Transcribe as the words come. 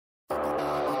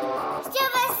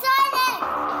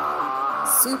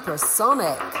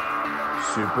Supersonic.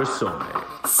 Supersonic.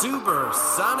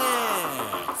 Supersonic.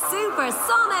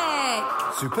 Supersonic.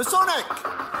 Supersonic.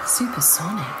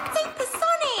 Supersonic.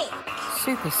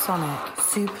 Supersonic.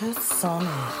 Supersonic.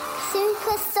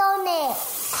 Supersonic.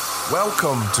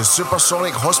 Welcome to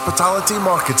Supersonic Hospitality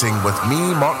Marketing with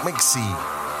me, Mark McSee,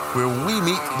 where we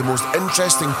meet the most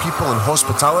interesting people in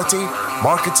hospitality,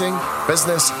 marketing,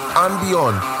 business and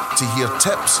beyond to hear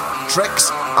tips,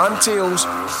 tricks and tales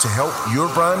to help your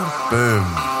brand boom.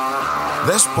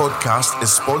 This podcast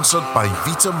is sponsored by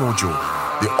Vita Mojo,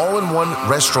 the all-in-one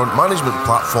restaurant management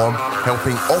platform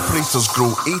helping operators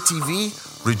grow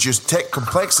ATV, reduce tech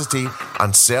complexity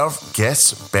and serve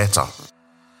guests better.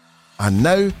 And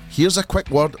now, here's a quick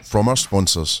word from our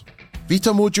sponsors.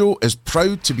 Vita Mojo is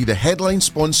proud to be the headline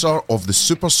sponsor of the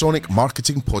Supersonic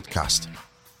Marketing Podcast.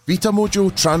 Vita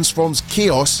Mojo transforms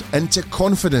chaos into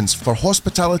confidence for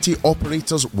hospitality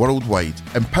operators worldwide,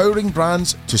 empowering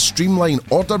brands to streamline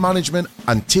order management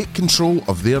and take control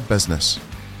of their business.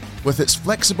 With its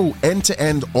flexible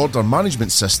end-to-end order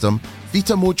management system,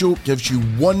 Vita Mojo gives you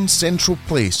one central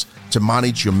place to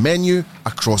manage your menu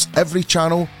across every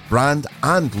channel, brand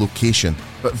and location.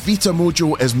 But Vita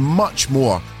Mojo is much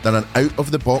more than an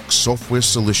out-of-the-box software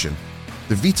solution.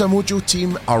 The Vita Mojo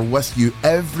team are with you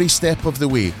every step of the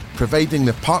way, providing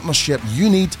the partnership you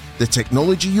need, the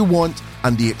technology you want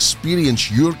and the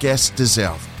experience your guests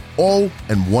deserve, all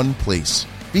in one place.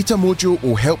 Vita Mojo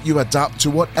will help you adapt to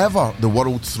whatever the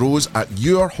world throws at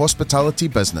your hospitality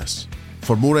business.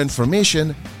 For more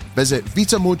information, visit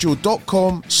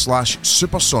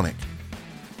vitamojo.com/supersonic.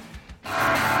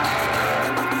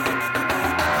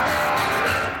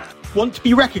 Want to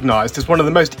be recognised as one of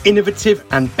the most innovative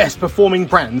and best performing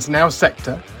brands in our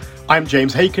sector? I'm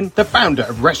James Haken, the founder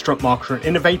of Restaurant Marketer and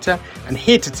Innovator, and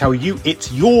here to tell you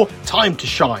it's your time to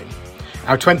shine.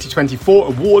 Our 2024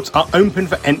 awards are open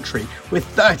for entry with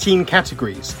 13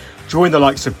 categories. Join the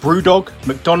likes of Brewdog,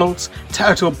 McDonald's,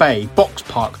 Turtle Bay, Box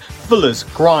Park, Fuller's,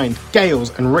 Grind,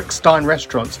 Gales and Rick Stein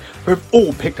restaurants who have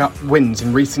all picked up wins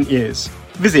in recent years.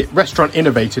 Visit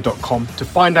restaurantinnovator.com to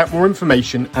find out more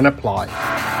information and apply.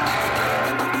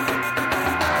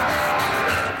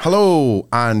 Hello,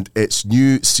 and it's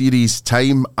new series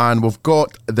time, and we've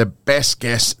got the best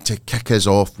guest to kick us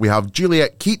off. We have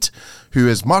Juliette KEYTE, who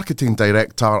is Marketing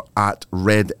Director at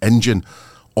Red Engine,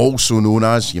 also known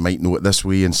as, you might know it this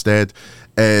way instead,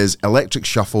 is Electric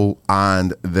Shuffle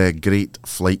and the Great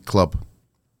Flight Club.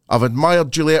 I've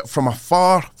admired Juliette from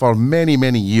afar for many,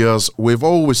 many years. We've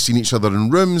always seen each other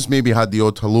in rooms, maybe had the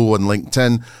odd hello on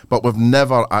LinkedIn, but we've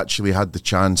never actually had the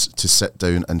chance to sit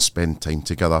down and spend time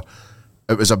together.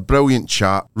 It was a brilliant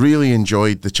chat, really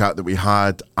enjoyed the chat that we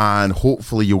had, and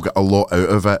hopefully you'll get a lot out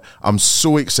of it. I'm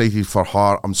so excited for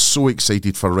her, I'm so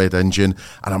excited for Red Engine,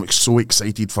 and I'm so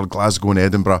excited for Glasgow and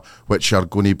Edinburgh, which are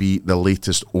going to be the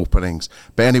latest openings.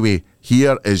 But anyway,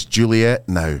 here is Juliette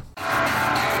now.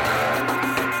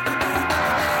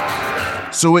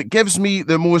 So it gives me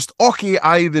the most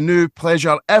the new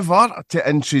pleasure ever to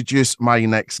introduce my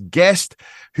next guest,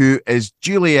 who is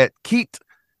Juliette KEYTE,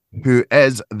 who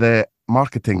is the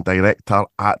Marketing Director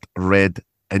at Red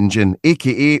Engine,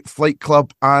 aka Flight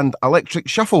Club and Electric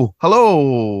Shuffle.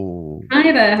 Hello.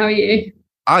 Hi there, how are you?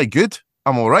 Aye, good.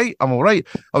 I'm all right. I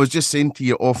was just saying to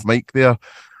you off mic there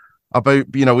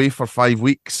about being away for 5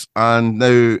 weeks, and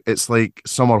now it's like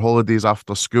summer holidays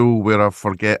after school where I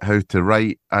forget how to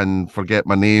write and forget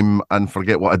my name and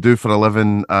forget what I do for a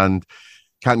living and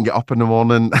can't get up in the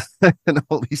morning and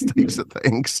all these types of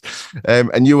things.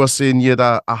 And you were saying you had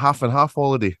a half and half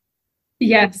holiday.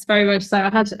 Yes, very much so.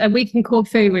 I had a week in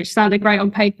Corfu, which sounded great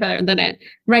on paper, and then it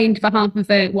rained for half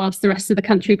of it, whilst the rest of the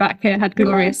country back here had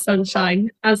glorious sunshine.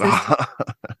 As is.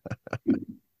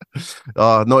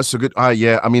 Not so good.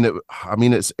 Yeah. I mean,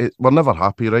 it's we're never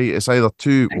happy, right? It's either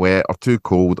too wet or too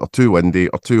cold or too windy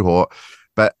or too hot.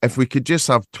 But if we could just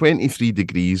have 23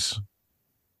 degrees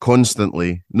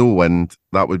constantly, no wind,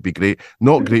 that would be great.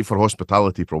 Not great for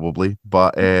hospitality, probably,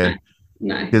 but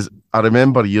because I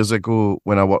remember years ago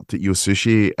when I worked at Yo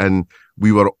Sushi, and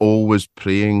we were always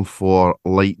praying for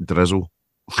light drizzle.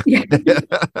 Yeah.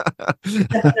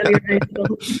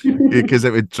 Because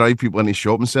it would drive people into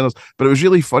shopping centres. But it was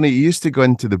really funny. You used to go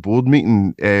into the board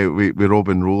meeting with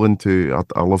Robin Rowland, who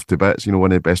I love to bits, one of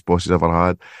the best bosses I've ever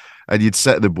had. And you'd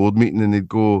sit at the board meeting and they'd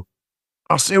go,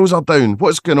 our sales are down.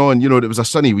 What's going on? It was a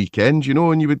sunny weekend,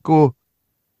 and you would go,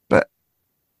 but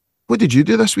what did you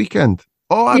do this weekend?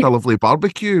 Oh, I had a lovely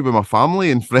barbecue with my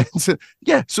family and friends.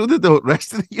 Yeah, so did the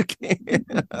rest of the UK.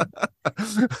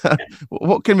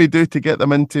 What can we do to get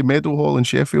them into Meadowhall and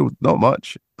Sheffield? Not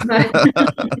much.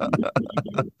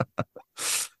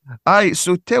 Aye,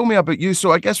 so tell me about you.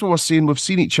 So I guess what we're saying, we've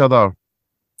seen each other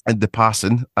in the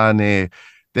passing, and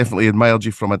definitely admired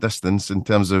you from a distance in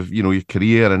terms of, you know, your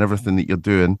career and everything that you're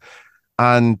doing.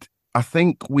 And I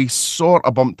think we sort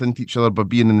of bumped into each other by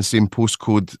being in the same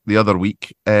postcode the other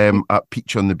week at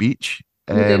Peach on the Beach.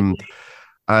 And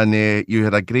you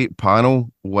had a great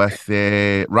panel with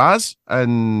Raz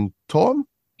and Tom.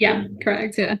 Yeah,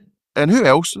 correct. Yeah. And who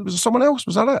else? Was there someone else?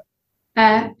 Was that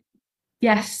it?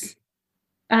 Yes.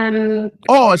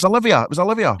 Oh, it's Olivia. It was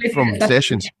Olivia from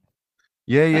Sessions.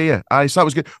 Yeah. Aye, so that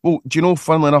was good. Well, do you know,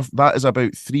 funnily enough, that is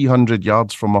about 300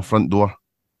 yards from my front door.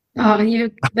 Oh, you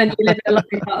live in a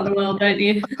lovely part of the world, don't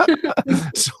you?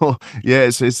 So yeah,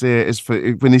 it's for,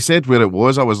 when he said where it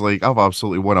was, I was like, I've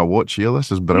absolutely won a watch here.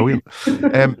 This is brilliant.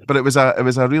 But it was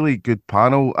a really good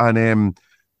panel, and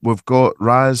we've got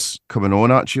Raz coming on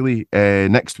actually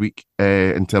next week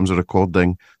in terms of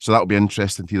recording. So that'll be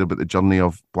interesting to hear about the journey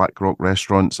of Black Rock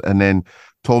restaurants. And then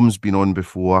Tom's been on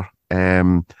before,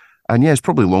 and yeah, it's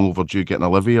probably long overdue getting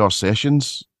Olivia or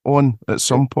Sessions on at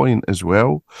some point as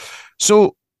well.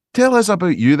 So tell us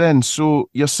about you then. So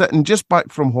you're sitting just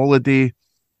back from holiday,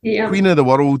 Queen of the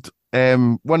world,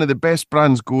 one of the best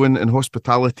brands going in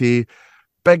hospitality,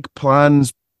 big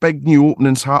plans, big new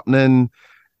openings happening.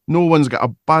 No one's got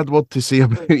a bad word to say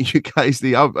about you guys.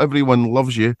 Everyone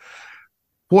loves you.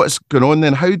 What's going on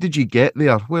then? How did you get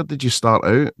there? Where did you start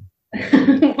out?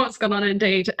 What's going on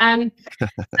indeed?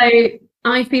 So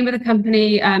I've been with the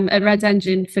company at Red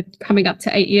Engine for coming up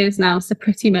to 8 years now, so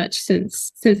pretty much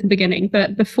since the beginning.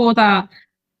 But before that,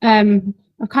 I'm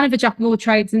kind of a jack of all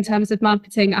trades in terms of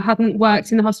marketing. I hadn't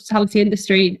worked in the hospitality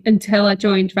industry until I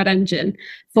joined Red Engine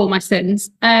for my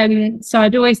sins. So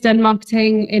I'd always done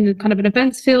marketing in kind of an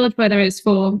events field, whether it's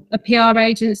for a PR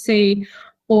agency,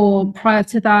 or prior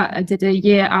to that, I did a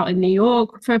year out in New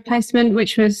York for a placement,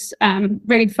 which was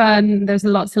really fun. There was a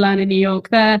lot to learn in New York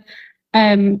there.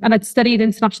 And I'd studied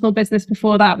international business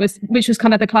before that, which was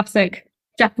kind of the classic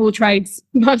jack of all trades,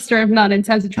 master of none, in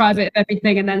terms of try a bit of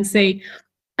everything and then see.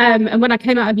 And when I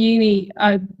came out of uni,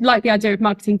 I liked the idea of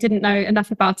marketing, didn't know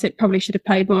enough about it, probably should have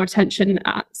paid more attention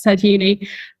at said uni,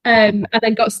 and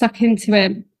then got stuck into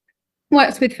it.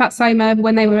 Worked with Fatsoma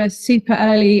when they were super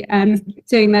early,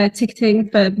 doing their ticketing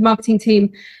for the marketing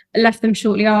team, left them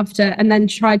shortly after, and then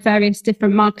tried various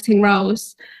different marketing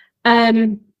roles.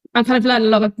 I kind of learned a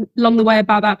lot along the way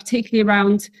about that, particularly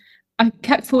around, I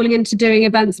kept falling into doing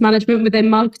events management within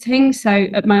marketing. So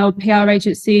at my old PR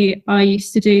agency, I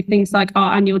used to do things like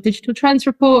our annual digital trends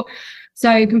report.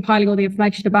 So compiling all the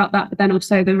information about that, but then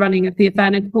also the running of the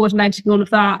event and coordinating all of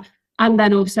that. And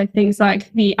then also things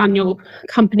like the annual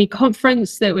company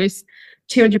conference that was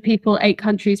 200 people, 8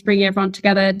 countries, bringing everyone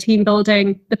together, team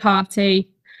building, the party,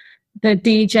 the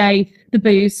DJ, the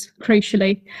booze,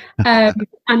 crucially,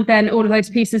 and then all of those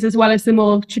pieces, as well as the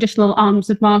more traditional arms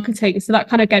of marketing. So that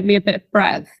kind of gave me a bit of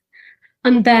breadth.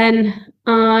 And then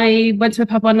I went to a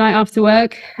pub one night after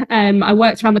work. I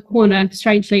worked around the corner,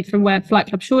 strangely, from where Flight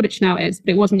Club Shoreditch now is,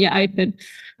 but it wasn't yet open.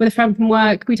 With a friend from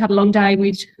work, we'd had a long day.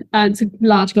 We'd earned a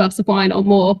large glass of wine or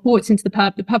more, walked into the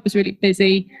pub. The pub was really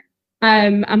busy.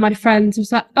 And my friend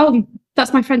was like, oh,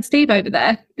 that's my friend Steve over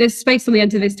there. There's space on the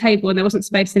end of this table and there wasn't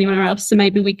space anywhere else. So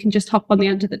maybe we can just hop on the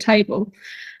end of the table.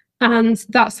 And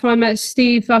that's when I met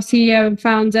Steve, our CEO and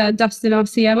founder, Dustin, our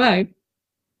COO.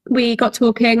 We got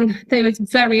talking. They were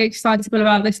very excitable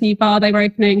about this new bar they were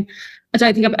opening. I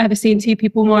don't think I've ever seen 2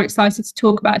 people more excited to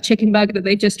talk about a chicken burger that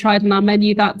they just tried on our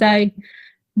menu that day.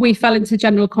 We fell into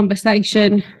general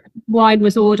conversation. Wine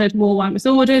was ordered, more wine was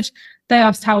ordered. They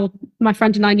asked how my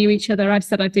friend and I knew each other. I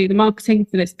said I do the marketing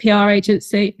for this PR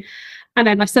agency. And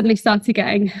then I suddenly started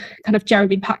getting kind of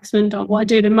Jeremy Paxman on what I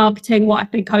do in marketing, what I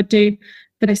think I'd do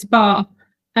for this bar.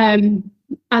 And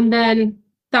then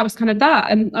that was kind of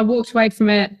that. And I walked away from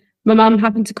it. My mum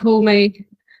happened to call me.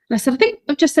 And I said, I think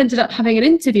I've just ended up having an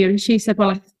interview. And she said,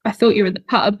 well, I thought you were at the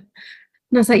pub.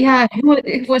 And I was like, yeah,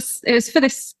 it was for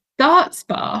this darts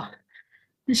bar.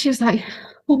 And she was like,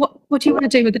 well, what do you want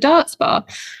to do with the darts bar?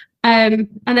 And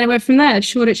then I went from there.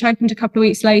 Shoreditch opened a couple of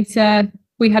weeks later.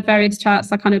 We had various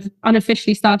chats. I kind of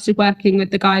unofficially started working with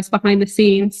the guys behind the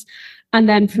scenes. And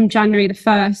then from January the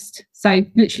 1st, so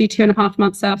literally 2.5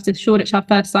 months after Shoreditch, our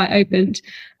first site opened,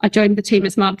 I joined the team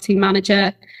as marketing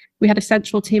manager. We had a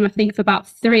central team, I think, of about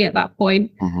 3 at that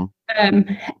point.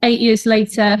 Mm-hmm. 8 years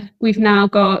later, we've now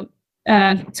got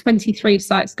 23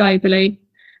 sites globally.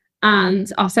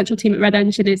 And our central team at Red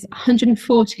Engine is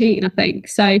 114, I think.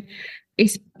 So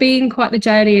it's been quite the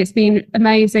journey. It's been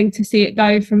amazing to see it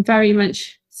go from very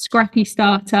much scrappy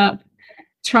startup,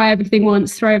 try everything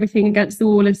once, throw everything against the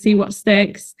wall and see what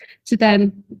sticks, to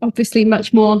then obviously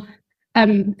much more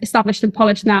established and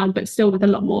polished now, but still with a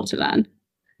lot more to learn.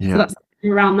 Yeah. So that's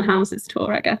around the houses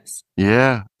tour, I guess.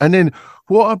 Yeah. And then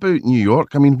what about New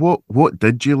York? I mean, what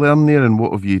did you learn there, and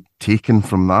what have you taken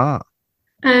from that?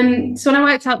 So when I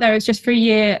worked out there, it was just for a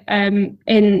year.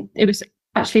 It was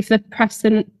actually for the Press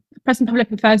and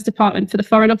Public Affairs Department for the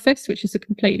Foreign Office, which is a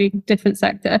completely different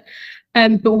sector.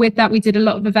 But with that, we did a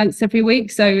lot of events every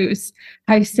week. So it was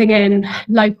hosting in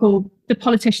the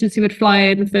politicians who would fly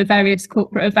in for various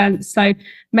corporate events. So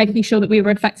making sure that we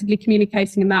were effectively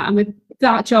communicating in that. And with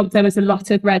that job, there was a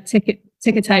lot of red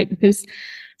ticker tape, because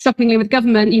shockingly with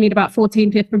government, you need about 14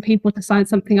 different people to sign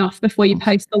something off before you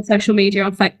post on social media,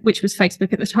 which was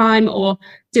Facebook at the time, or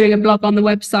doing a blog on the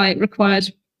website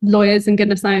required lawyers and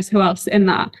goodness knows who else in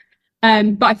that.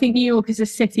 But I think New York as a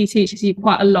city teaches you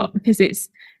quite a lot, because it's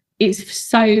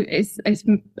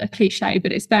a cliche,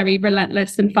 but it's very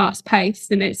relentless and fast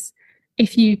paced. And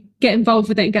if you get involved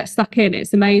with it and get stuck in,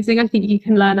 it's amazing. I think you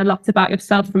can learn a lot about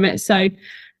yourself from it. So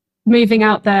moving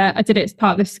out there, I did it as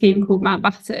part of this scheme called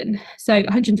Mountbatten. So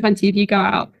 120 of you go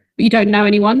out, but you don't know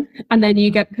anyone. And then you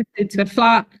get put into a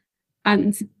flat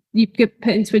and you get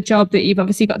put into a job that you've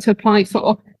obviously got to apply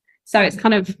for. So it's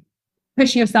kind of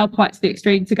pushing yourself quite to the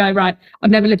extreme to go, right,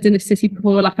 I've never lived in this city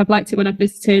before. Like, I've liked it when I've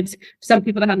visited. Some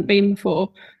people that hadn't been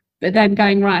before, but then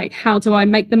going, right, how do I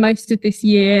make the most of this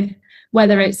year?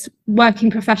 Whether it's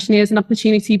working professionally as an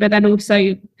opportunity, but then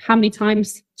also how many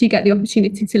times do you get the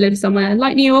opportunity to live somewhere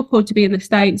like New York or to be in the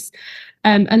States,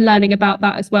 and learning about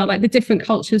that as well. Like the different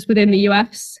cultures within the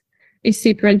US is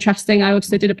super interesting. I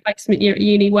also did a placement year at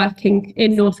uni working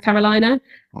in North Carolina.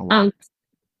 And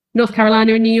North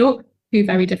Carolina and New York, two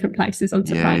very different places on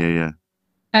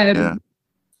Yeah.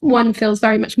 One feels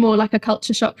very much more like a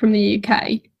culture shock from the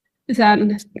UK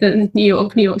than New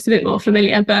York. New York's a bit more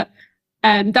familiar, but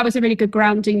that was a really good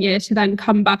grounding year to then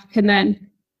come back and then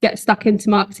get stuck into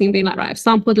marketing and being like, right, I've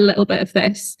sampled a little bit of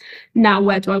this. Now,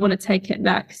 where do I want to take it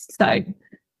next? So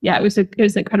yeah, it was an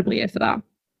incredible year for that.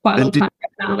 Quite a long time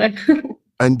now though.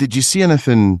 And did you see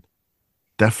anything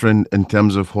different in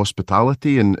terms of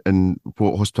hospitality and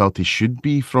what hospitality should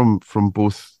be from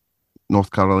both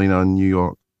North Carolina and New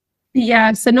York?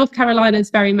 Yeah, so North Carolina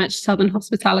is very much Southern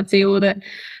hospitality, all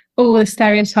the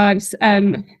stereotypes.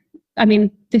 I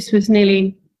mean, this was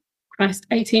nearly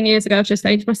 18 years ago. I've just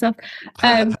aged myself.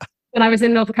 When I was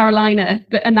in North Carolina,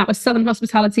 and that was Southern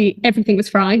hospitality. Everything was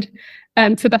fried,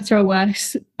 for better or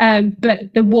worse.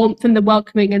 But the warmth and the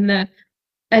welcoming and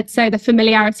I'd say the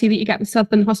familiarity that you get with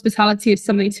Southern hospitality is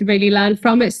something to really learn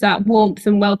from. It's that warmth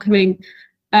and welcoming,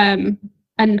 and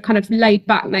kind of laid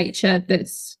back nature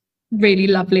that's really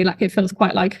lovely. Like it feels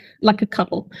quite like a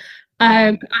cuddle.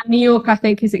 And New York, I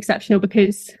think, is exceptional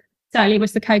because certainly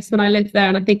was the case when I lived there,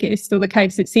 and I think it is still the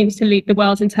case. It seems to lead the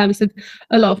world in terms of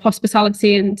a lot of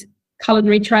hospitality and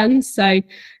culinary trends. So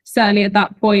certainly at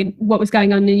that point, what was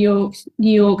going on in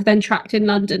New York then tracked in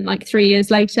London like 3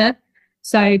 years later.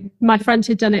 So my friend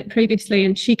had done it previously,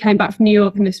 and she came back from New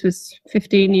York, and this was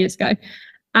 15 years ago,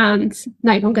 and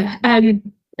no longer.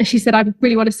 And she said, I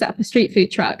really want to set up a street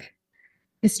food truck.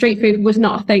 The street food was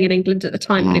not a thing in England at the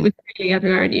time, but it was really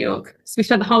everywhere in New York. So we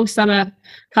spent the whole summer,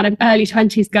 kind of early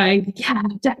 20s, going, yeah,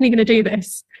 I'm definitely going to do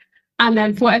this. And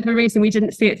then for whatever reason, we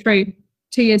didn't see it through.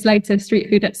 2 years later, street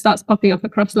food starts popping up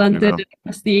across London and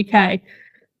across the UK.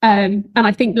 And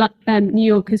I think New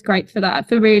York is great for that,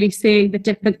 for really seeing the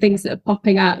different things that are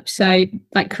popping up. So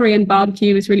like Korean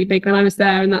barbecue was really big when I was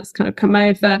there, and that's kind of come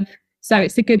over. So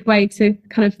it's a good way to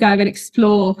kind of go and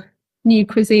explore new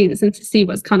cuisines and to see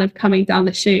what's kind of coming down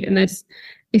the chute. And it's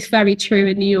very true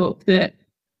in New York that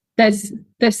there's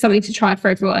something to try for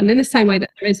everyone, in the same way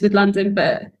that there is with London.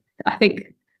 But I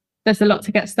think there's a lot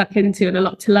to get stuck into and a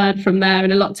lot to learn from there,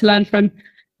 and a lot to learn from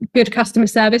good customer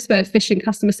service, but efficient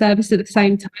customer service at the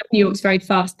same time. New York's very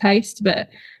fast paced, but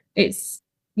it's,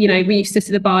 you know, when you sit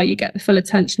at the bar, you get the full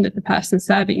attention of the person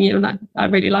serving you. And I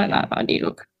really like that about New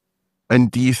York. And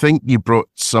do you think you brought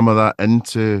some of that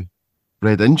into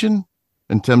Red Engine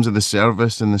in terms of the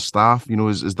service and the staff? You know,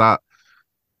 is that,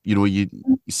 you know, you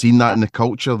seen that in the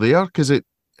culture there? Because it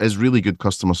is really good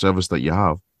customer service that you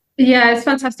have. Yeah, it's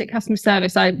fantastic customer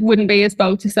service. I wouldn't be as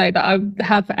bold to say that I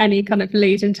have any kind of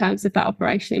lead in terms of that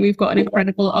operation. We've got an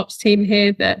incredible ops team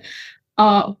here that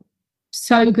are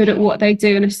so good at what they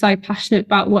do and are so passionate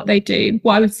about what they do.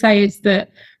 What I would say is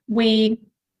that we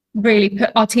really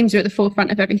put our teams are at the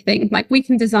forefront of everything. Like, we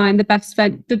can design the best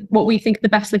what we think are the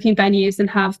best looking venues and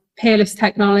have peerless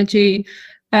technology,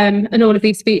 and all of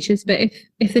these features. But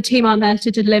if the team aren't there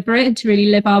to deliver it and to really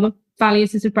live our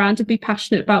values as a brand and be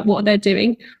passionate about what they're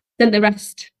doing, then the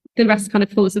rest the rest kind of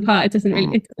falls apart. It doesn't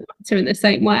matter in the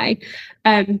same way.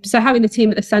 So having the team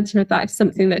at the centre of that is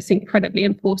something that's incredibly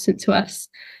important to us,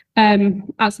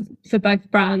 as for both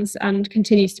brands, and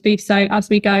continues to be so as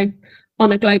we go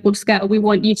on a global scale. We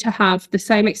want you to have the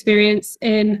same experience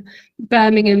in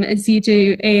Birmingham as you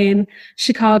do in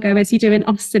Chicago, as you do in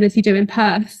Austin, as you do in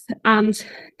Perth. And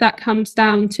that comes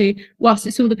down to, whilst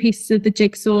it's all the pieces of the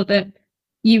jigsaw that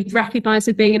you recognise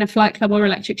as being in a flight club or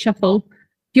electric shuffle,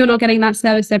 you're not getting that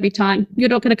service every time. You're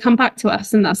not going to come back to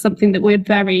us. And that's something that we're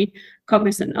very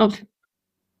cognizant of.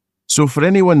 So for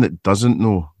anyone that doesn't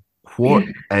know, what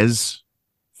is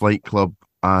Flight Club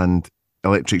and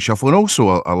Electric Shuffle, and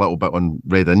also a little bit on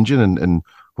Red Engine and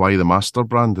why the master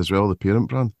brand as well, the parent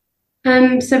brand?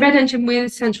 So Red Engine, we're the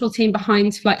central team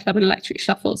behind Flight Club and Electric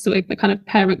Shuffle. So we're the kind of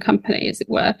parent company, as it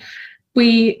were.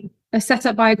 We are set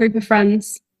up by a group of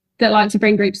friends that like to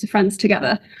bring groups of friends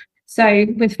together. So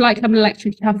with Flight Club and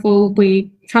Electric Shuffle,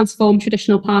 we transform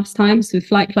traditional pastimes. With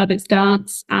Flight Club, it's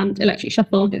dance, and Electric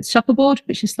Shuffle, it's shuffleboard,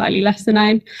 which is slightly less the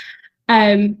name.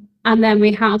 And then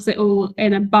we house it all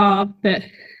in a bar that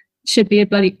should be a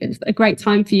great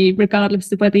time for you,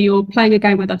 regardless of whether you're playing a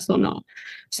game with us or not.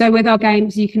 So with our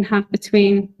games, you can have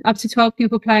between up to 12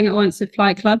 people playing at once at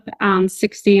Flight Club and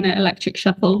 16 at Electric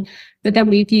Shuffle. But then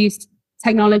we've used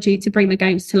technology to bring the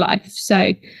games to life.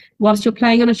 So whilst you're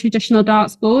playing on a traditional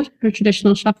darts board or a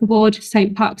traditional shuffleboard,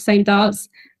 same puck, same darts,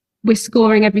 we're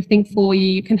scoring everything for you.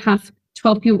 You can have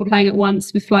 12 people playing at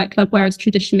once with Flight Club, whereas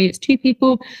traditionally it's 2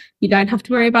 people. You don't have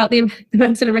to worry about the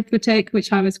mental arithmetic,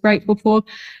 which I was grateful for.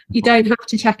 You don't have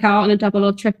to check out on a double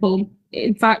or triple.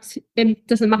 In fact, it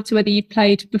doesn't matter whether you've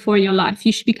played before in your life.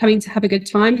 You should be coming to have a good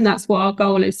time, and that's what our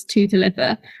goal is to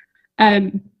deliver.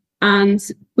 And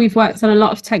we've worked on a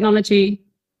lot of technology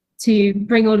to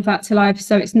bring all of that to life.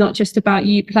 So it's not just about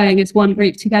you playing as one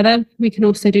group together. We can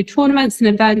also do tournaments and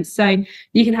events. So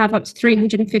you can have up to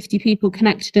 350 people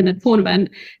connected in a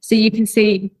tournament. So you can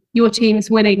see your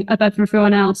team's winning above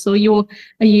everyone else, or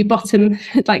are you bottom,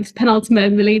 like penultimate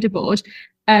in the leaderboard.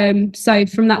 So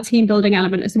from that team building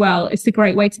element as well, it's a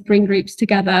great way to bring groups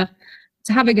together,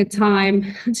 to have a good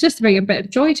time. It's just to bring a bit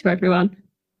of joy to everyone.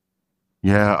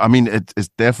 Yeah, I mean, it's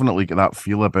definitely got that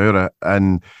feel about it.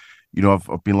 And you know,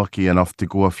 I've been lucky enough to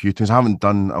go a few times. I haven't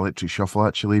done Electric Shuffle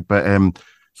actually, but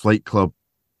Flight Club,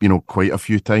 you know, quite a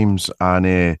few times.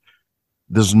 And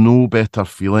there's no better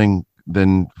feeling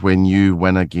than when you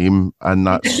win a game and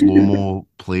that slow-mo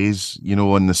plays, you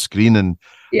know, on the screen. And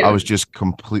I was just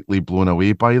completely blown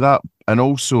away by that. And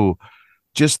also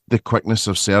just the quickness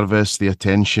of service, the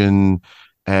attention.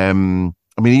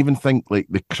 I mean, even think like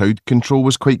the crowd control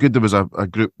was quite good. There was a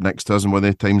group next to us, and one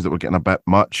of the times that were getting a bit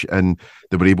much, and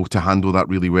they were able to handle that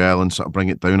really well and sort of bring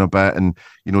it down a bit. And,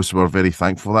 you know, so we're very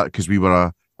thankful for that, because we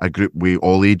were a group with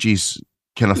all ages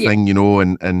kind of thing, you know,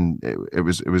 and it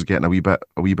was getting a wee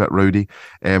bit rowdy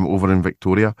over in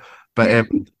Victoria.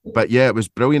 But yeah, it was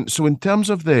brilliant. So in terms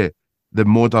of the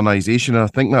modernisation, I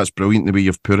think that's brilliant the way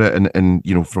you've put it, and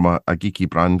you know, from a geeky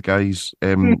brand guy's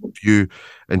view,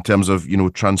 in terms of, you know,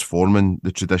 transforming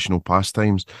the traditional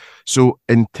pastimes. So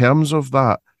in terms of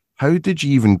that, how did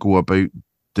you even go about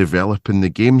developing the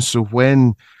game? So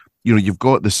when, you know, you've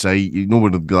got the site, you know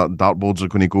where the dartboards are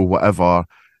going to go, whatever,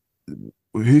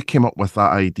 who came up with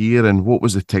that idea, and what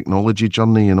was the technology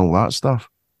journey and all that stuff?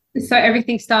 So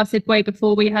everything started way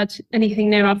before we had anything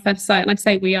near our first site. And I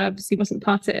say we obviously wasn't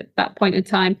part of it at that point in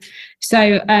time.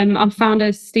 So our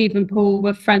founders, Steve and Paul,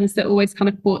 were friends that always kind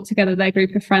of brought together their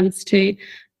group of friends to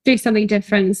do something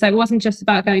different. So it wasn't just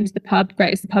about going to the pub,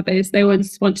 great as the pub is. They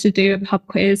always wanted to do a pub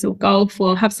quiz or golf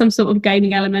or have some sort of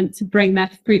gaming element to bring their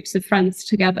groups of friends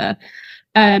together.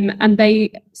 And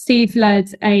Steve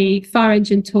led a fire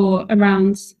engine tour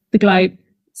around the globe.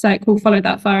 So called Follow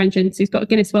That Fire Engine. So he's got a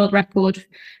Guinness World Record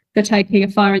for taking a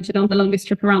fire engine on the longest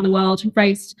trip around the world,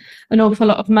 raised an awful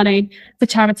lot of money for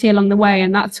charity along the way.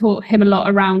 And that taught him a lot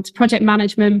around project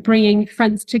management, bringing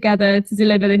friends together to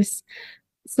deliver this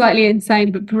slightly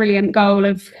insane but brilliant goal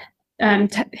of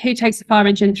who takes a fire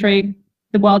engine through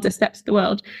the wildest steps of the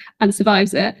world and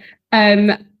survives it.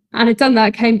 And had done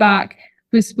that, came back,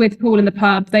 was with Paul in the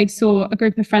pub. They saw a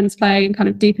group of friends playing kind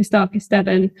of deepest, darkest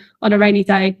Devon on a rainy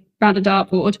day around a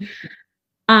dartboard.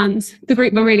 And the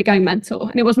group were really going mental.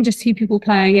 And it wasn't just 2 people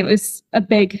playing, it was a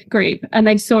big group. And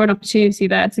they saw an opportunity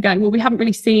there to go, well, we haven't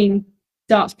really seen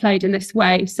darts played in this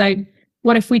way. So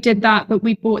what if we did that, but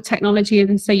we brought technology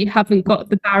in, so you haven't got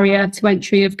the barrier to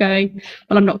entry of going,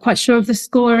 well, I'm not quite sure of the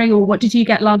scoring, or what did you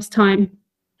get last time?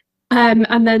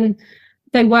 And then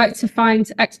they worked to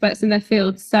find experts in their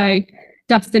field. So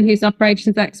Dustin, who's an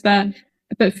operations expert,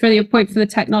 But for your point for the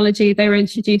technology, they were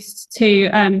introduced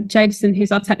to Jason,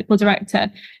 who's our technical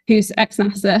director, who's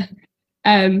ex-NASA,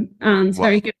 and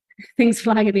very good at things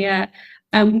flying in the air.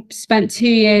 Spent 2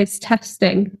 years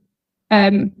testing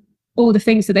all the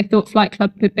things that they thought Flight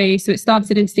Club could be. So it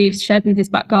started in Steve's shed in his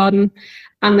back garden,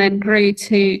 and then grew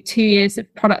to 2 years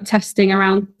of product testing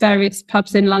around various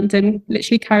pubs in London,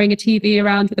 literally carrying a TV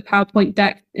around with a PowerPoint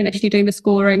deck, initially doing the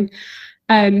scoring,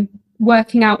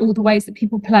 working out all the ways that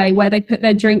people play, where they put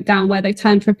their drink down, where they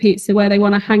turn for a pizza, where they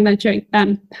want to hang their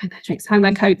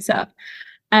coats up.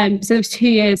 So there was 2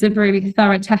 years of really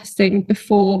thorough testing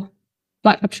before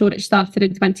Flight Club Shoreditch started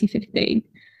in 2015.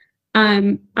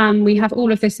 And we have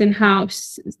all of this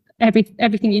in-house.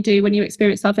 Everything you do when you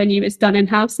experience our venue is done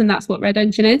in-house, and that's what Red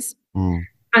Engine is.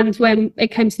 And when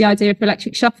it came to the idea of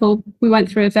electric shuffle, we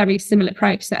went through a very similar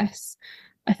process.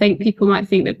 I think people might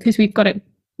think that because we've got it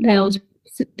nailed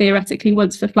theoretically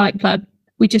once for Flight Club,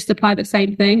 we just apply the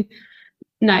same thing.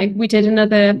 No, we did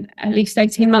another at least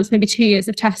 18 months, maybe 2 years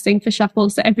of testing for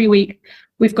shuffles. So every week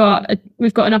we've got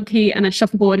an up-key and a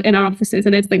shuffleboard in our offices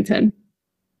in Islington.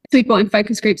 So we brought in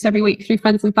focus groups every week through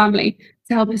friends and family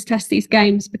to help us test these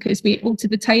games, because we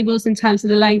altered the tables in terms of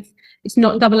the length. It's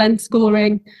not double end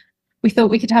scoring. We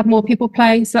thought we could have more people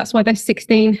play, so that's why there's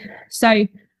 16. So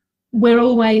we're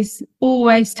always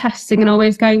testing and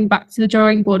always going back to the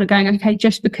drawing board and going, okay,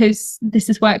 just because this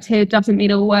has worked here doesn't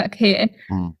mean it'll work here.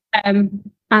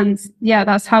 And yeah,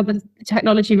 that's how the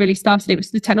technology really started.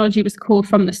 The technology was core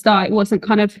from the start. It wasn't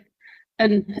kind of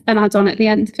an add-on at the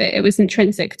end of it. It was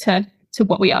intrinsic to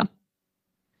what we are.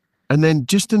 And then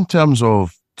just in terms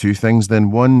of two things,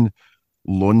 then one,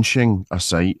 launching a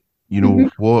site,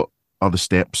 what are the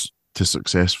steps to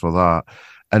success for that?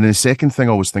 And the second thing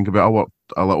I always think about, I worked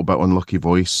a little bit on Lucky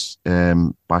Voice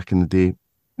back in the day,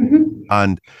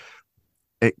 and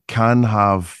it can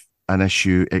have an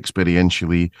issue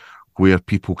experientially where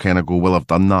people kind of go, well, I've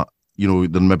done that,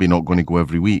 they're maybe not going to go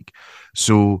every week.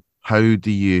 So how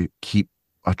do you keep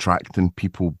attracting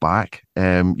people back,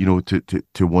 to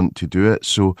want to do it?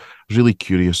 So really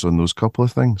curious on those couple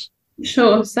of things.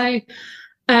 Sure. So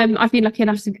I've been lucky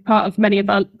enough to be part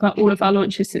of all of our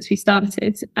launches since we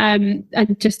started. And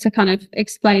just to kind of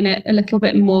explain it a little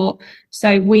bit more,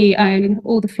 so we own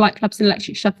all the flight clubs and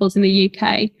electric shuffles in the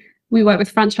UK. We work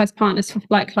with franchise partners for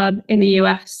Flight Club in the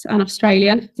US and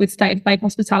Australia with State of Play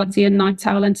Hospitality and Night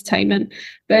Owl Entertainment.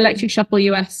 But Electric Shuffle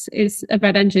US is a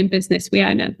Red Engine business. We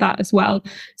own that as well.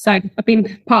 So I've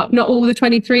been part of not all the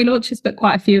 23 launches, but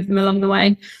quite a few of them along the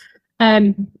way.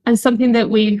 And something that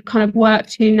we've kind of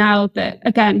worked to now that,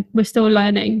 again, we're still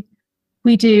learning.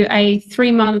 We do a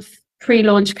 3-month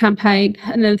pre-launch campaign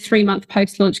and then a 3-month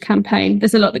post-launch campaign.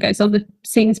 There's a lot that goes on the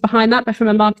scenes behind that, but from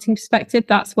a marketing perspective,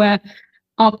 that's where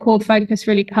our core focus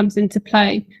really comes into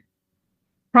play.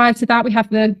 Prior to that, we have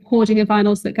the hoarding of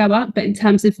vinyls that go up, but in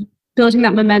terms of building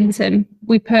that momentum,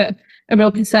 we put a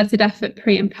real concerted effort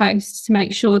pre and post to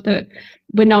make sure that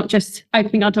we're not just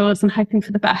opening our doors and hoping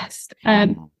for the best.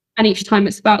 And each time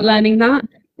it's about learning that.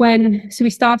 So we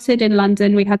started in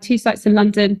London, we had 2 sites in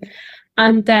London,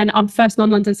 and then our first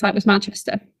non-London site was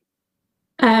Manchester.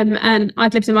 And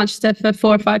I'd lived in Manchester for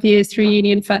 4 or 5 years through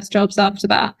uni and first jobs after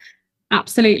that.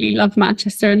 Absolutely love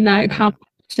Manchester and know how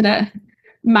passionate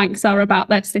Mancs are about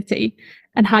their city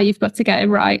and how you've got to get it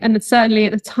right. And certainly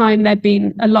at the time, there'd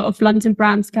been a lot of London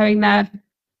brands going there,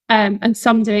 and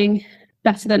some doing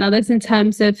better than others in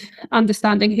terms of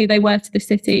understanding who they were to the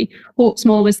city.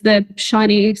 Hawksmoor was the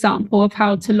shining example of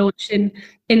how to launch in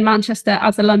Manchester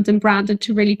as a London brand and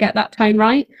to really get that tone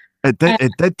right. It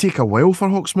did take a while for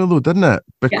Hawksmoor though, didn't it?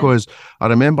 Because I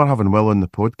remember having Will on the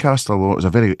podcast. Although it was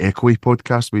a very echoey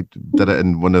podcast, we did it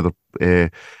in one of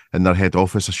the in their head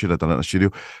office. I should have done it in the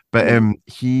studio, but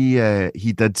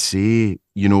he did say,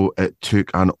 it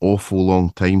took an awful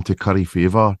long time to curry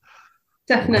favour.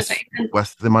 Definitely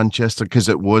with the Manchester, because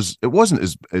it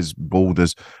wasn't as bold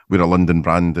as we're a London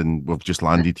brand and we've just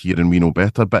landed here and we know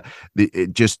better. But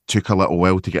it just took a little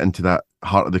while to get into that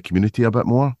heart of the community a bit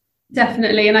more.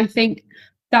 Definitely. And I think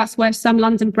that's where some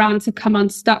London brands have come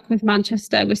unstuck with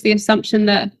Manchester, was the assumption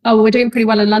that, we're doing pretty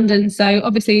well in London, so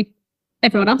obviously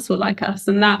everyone else will like us.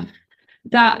 And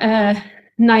that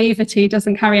naivety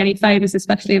doesn't carry any favours,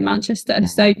 especially in Manchester.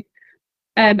 So,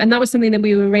 and that was something that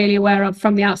we were really aware of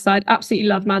from the outside. Absolutely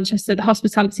love Manchester. The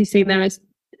hospitality scene there has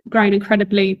grown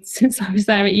incredibly since I was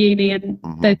there at uni, and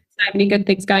there's so many good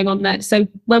things going on there. So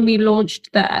when we launched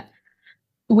there,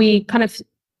 we kind of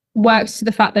worked to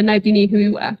the fact that nobody knew who we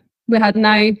were.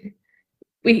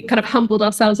 We kind of humbled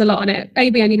ourselves a lot on it.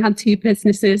 We only had 2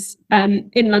 businesses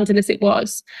in London as it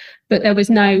was, but there was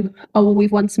no,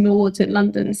 we've won some awards in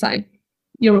London. So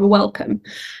you're all welcome.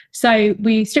 So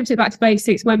we stripped it back to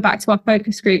basics, went back to our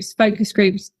focus groups,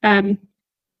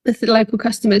 with the local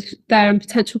customers there and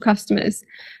potential customers,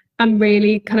 and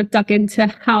really kind of dug into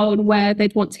how and where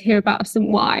they'd want to hear about us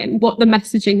and why, and what the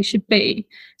messaging should be.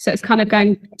 So it's kind of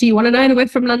going, do you want to know that we're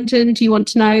from London? Do you want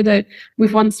to know that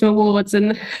we've won some awards?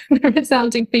 And the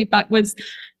resounding feedback was,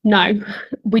 no,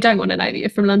 we don't want to know that you're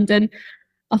from London.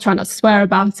 I'll try not to swear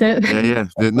about it. Yeah.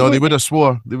 No, they would have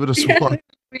swore. They would have swore.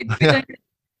 We don't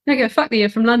give a fuck that you're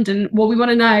from London. What we want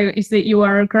to know is that you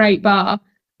are a great bar,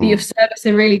 that you've served us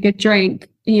a really good drink,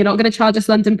 and you're not going to charge us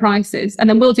London prices, and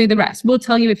then we'll do the rest. We'll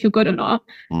tell you if you're good or not,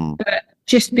 but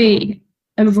just be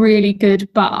a really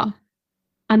good bar,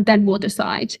 and then we'll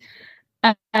decide.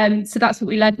 So that's what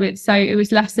we led with. So it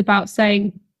was less about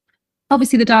saying,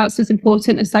 obviously the darts was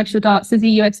important as social darts as a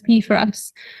USP for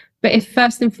us, but if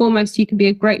first and foremost you can be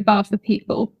a great bar for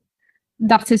people,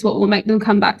 that is what will make them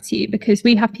come back to you, because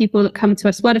we have people that come to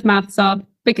us. Word of mouth is our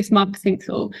biggest marketing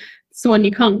tool. It's the one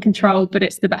you can't control, but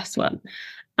it's the best one.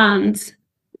 And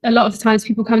a lot of the times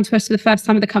people come to us for the first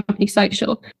time with the company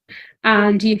social,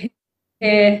 and you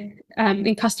hear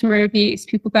in customer reviews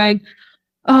people going,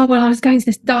 oh, well, I was going to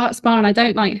this darts bar and I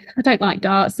don't like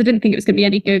darts. I didn't think it was going to be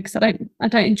any good because I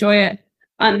don't enjoy it.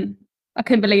 And I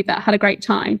couldn't believe that. I had a great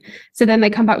time. So then they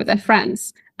come back with their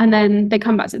friends, and then they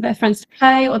come back to their friends to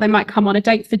play, or they might come on a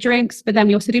date for drinks, but then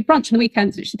we also do brunch on the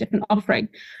weekends, which is a different offering.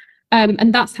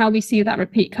 And that's how we see that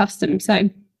repeat custom. So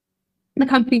the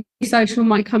company social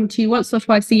might come to you once or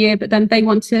twice a year, but then they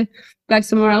want to go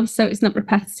somewhere else, so it's not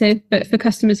repetitive. But for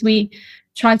customers, we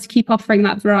try to keep offering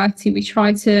that variety. We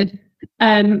try to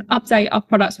update our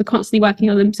products. We're constantly working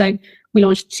on them. So we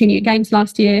launched 2 new games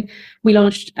last year. We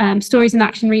launched Stories in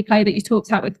Action Replay that you talked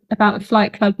about with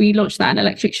Flight Club. We launched that in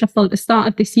Electric Shuffle at the start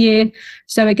of this year.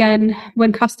 So again,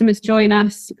 when customers join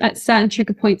us at certain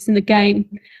trigger points in the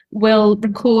game, we'll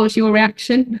record your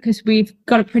reaction, because we've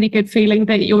got a pretty good feeling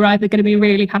that you're either going to be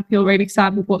really happy or really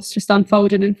sad with what's just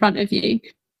unfolded in front of you.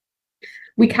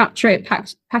 We capture it,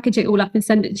 package it all up and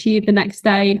send it to you the next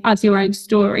day as your own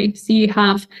story. So you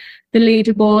have the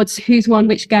leaderboards, who's won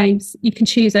which games. You can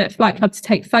choose at Flight Club to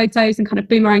take photos and kind of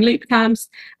boomerang loop cams,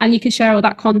 and you can share all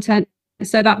that content.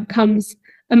 So that becomes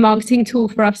a marketing tool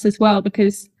for us as well,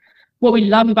 because what we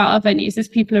love about our venues is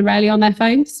people are rarely on their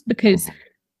phones, because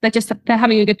they're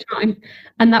having a good time,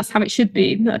 and that's how it should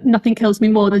be. Nothing kills me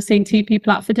more than seeing 2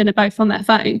 people out for dinner both on their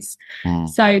phones.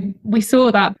 So we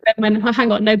saw that, but when, oh,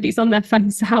 hang on, nobody's on their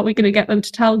phones, so how are we going to get them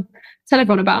to tell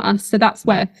everyone about us? So that's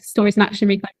where Stories in Action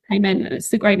Replay came in.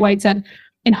 It's a great way to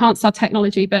enhance our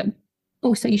technology, but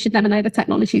also you should never know the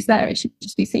technology's there. It should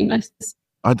just be seamless.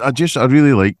 I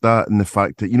really like that, and the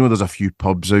fact that, there's a few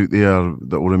pubs out there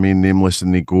that will remain nameless,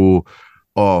 and they go,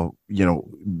 oh,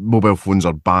 mobile phones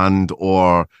are banned,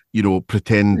 or,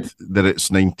 pretend that it's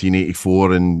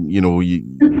 1984 and,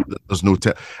 there's no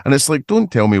and it's like,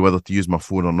 don't tell me whether to use my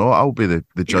phone or not. I'll be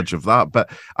the judge of that. But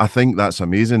I think that's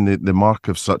amazing. The mark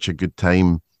of such a good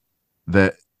time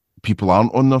that people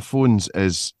aren't on their phones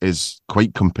is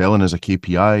quite compelling as a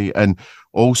KPI. And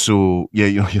also,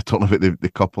 you're talking about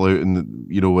the couple out and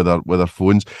with their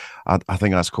phones. I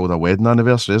think that's called a wedding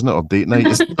anniversary, isn't it, or date night?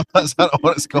 Is that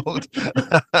what it's called?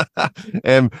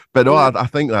 But no, I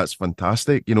think that's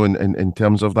fantastic. In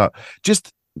terms of that,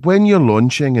 just when you're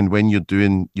launching and when you're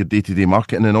doing your day-to-day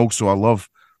marketing, and also I love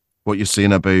what you're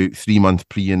saying about 3-month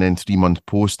pre and then 3-month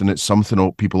post, and it's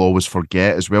something people always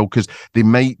forget as well, because they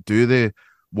might do the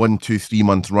 1, 2, 3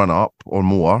 month run up or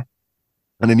more,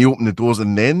 and then you open the doors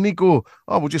and then they go,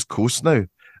 oh, we'll just coast now.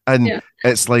 And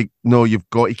it's like, no, you've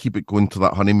got to keep it going till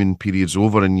that honeymoon period's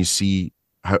over and you see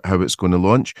how it's going to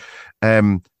launch.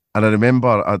 And I remember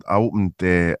I opened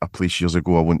a place years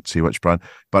ago, I won't say which brand,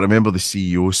 but I remember the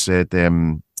CEO said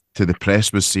to the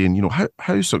press, was saying,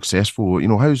 how successful,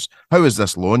 how is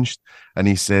this launched? And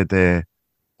he said,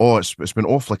 oh, it's been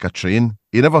off like a train.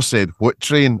 He never said what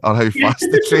train or how fast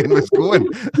the train was going,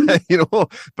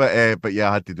 But yeah,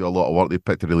 I had to do a lot of work. They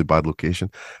picked a really bad location.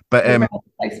 But I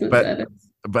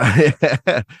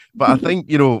think,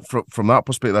 from that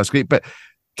perspective, that's great. But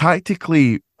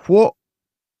tactically, what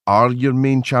are your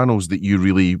main channels that you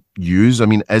really use? I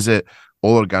mean, is it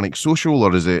all organic social,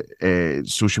 or is it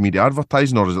social media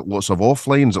advertising, or is it lots of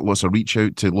offline? Is it lots of reach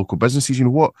out to local businesses?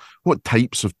 What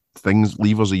types of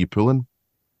levers are you pulling?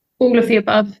 All of the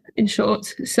above, in short.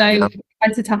 So we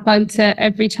try to tap into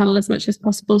every channel as much as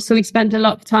possible. So we spend a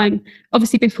lot of time,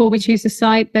 obviously, before we choose a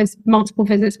site, there's multiple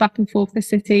visits back and forth the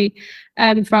city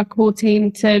for our core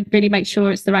team to really make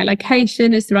sure it's the right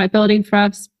location, it's the right building for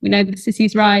us, we know that the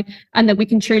city's right, and that we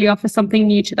can truly offer something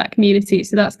new to that community.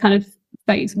 So that's kind of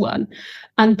phase 1.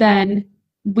 And then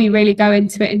we really go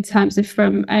into it in terms of,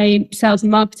 from a sales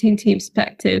and marketing team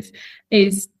perspective,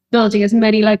 is building as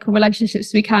many local relationships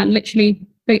as we can, literally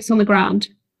boots on the ground.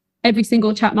 Every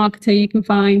single chat marketer you can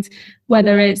find,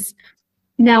 whether it's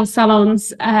nail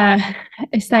salons,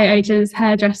 estate agents,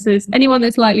 hairdressers, anyone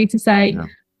that's likely to say,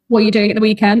 what are you doing at the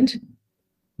weekend?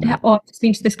 Or I've just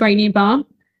been to this great new bar.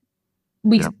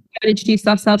 We introduce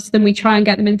ourselves to them. We try and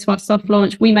get them into our soft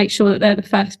launch. We make sure that they're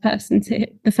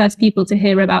the first people to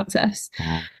hear about us.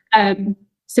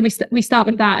 So we start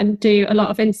with that and do a lot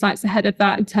of insights ahead of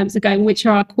that in terms of going, which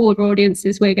are our core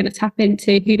audiences we're going to tap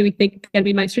into? Who do we think are going to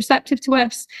be most receptive to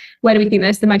us? Where do we think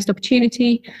there's the most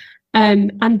opportunity?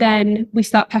 And then we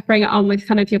start peppering it on with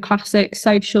kind of your classic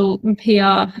social and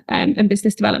PR and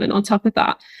business development on top of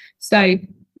that. So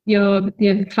your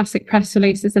classic press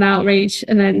releases and outreach,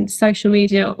 and then social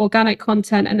media, organic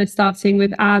content, and then starting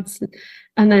with ads,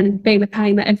 and then being the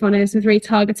pain that everyone is with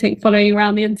retargeting, following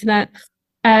around the internet.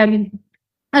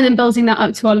 And then building that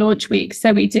up to our launch week.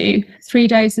 So we do 3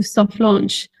 days of soft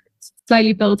launch,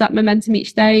 slowly build up momentum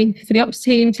each day for the ops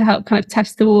team to help kind of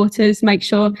test the waters, make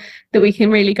sure that we can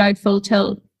really go full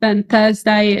tilt. Then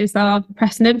Thursday is our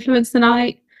press and influencer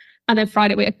night. And then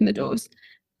Friday we open the doors.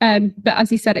 But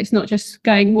as you said, it's not just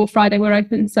going, well, Friday we're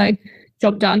open, so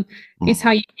job done. It's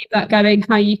how you keep that going,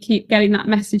 how you keep getting that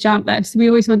message out there. So we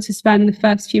always want to spend the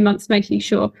first few months making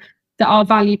sure that our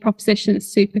value proposition is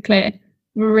super clear.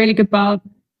 We're a really good bar.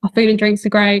 Our food and drinks are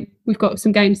great. We've got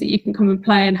some games that you can come and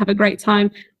play and have a great time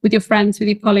with your friends, with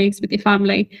your colleagues, with your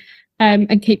family,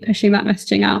 and keep pushing that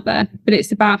messaging out there. But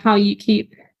it's about how you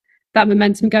keep that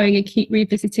momentum going and keep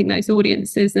revisiting those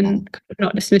audiences and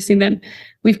not dismissing them.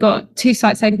 We've got 2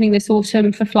 sites opening this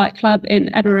autumn for Flight Club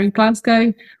in Edinburgh and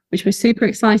Glasgow, which we're super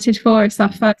excited for. It's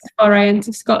our first foray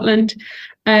into Scotland.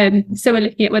 So we're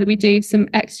looking at whether we do some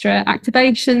extra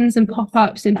activations and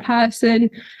pop-ups in person.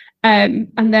 And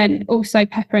then also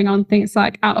peppering on things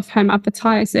like out-of-home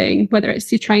advertising, whether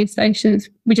it's your train stations.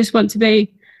 We want to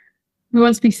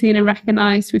be seen and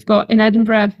recognised. We've got in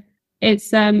Edinburgh,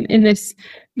 it's in this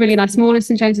really nice mall in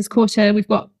St James's Quarter. We've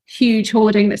got huge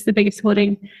hoarding. That's the biggest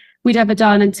hoarding we'd ever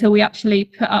done until we actually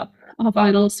put up our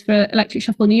vinyls for Electric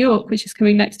Shuffle New York, which is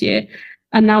coming next year.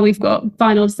 And now we've got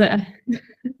vinyls that are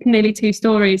nearly 2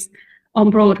 stories on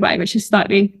Broadway, which is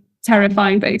slightly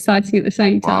terrifying but exciting at the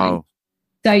same time. Wow.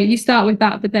 So you start with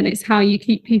that, but then it's how you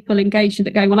keep people engaged with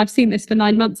it, going, well, I've seen this for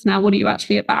 9 months now. What are you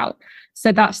actually about?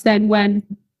 So that's then when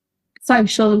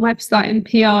social and website and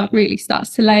PR really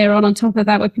starts to layer on top of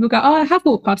that, where people go, oh, I have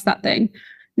walked past that thing.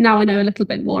 Now I know a little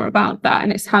bit more about that.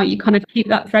 And it's how you kind of keep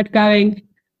that thread going,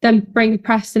 then bring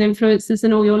press and influencers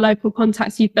and all your local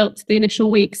contacts you've built to the initial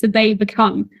week. So they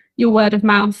become your word of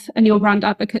mouth and your brand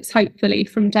advocates, hopefully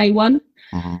from day one.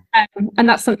 And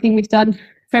that's something we've done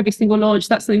for every single launch.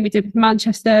 That's something we did with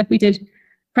Manchester. We did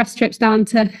press trips down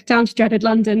to dreaded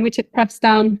London. We took press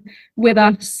down with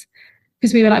us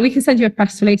because we were like, we can send you a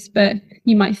press release, but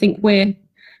you might think we're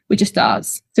just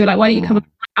ours. So we're like, why don't you come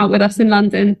out with us in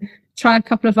London, try a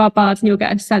couple of our bars, and you'll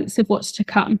get a sense of what's to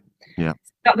come. Yeah.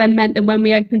 That then meant that when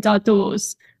we opened our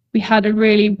doors, we had a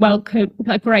great welcome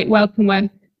where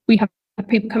we have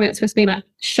people coming up to us being like,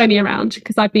 show me around,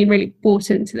 because I've been really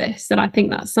bought into this. And I think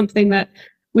that's something that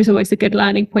was always a good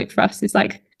learning point for us, is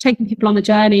like taking people on the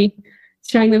journey,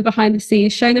 showing them behind the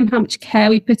scenes, showing them how much care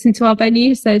we put into our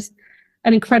venues. There's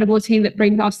an incredible team that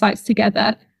brings our sites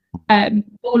together.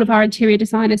 All of our interior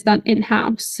design is done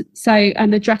in-house. So,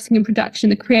 and the dressing and production,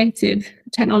 the creative,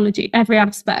 technology, every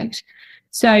aspect.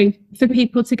 So for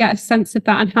people to get a sense of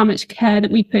that and how much care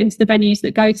that we put into the venues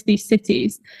that go to these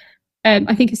cities,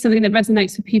 I think is something that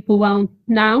resonates with people well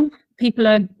now. People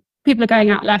are going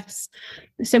out less.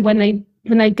 So when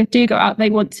they do go out,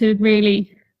 they want to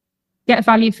really get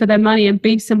value for their money and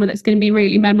be somewhere that's going to be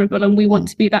really memorable. And we want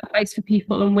to be that place for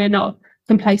people, and we're not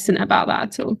complacent about that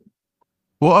at all.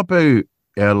 What about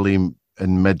early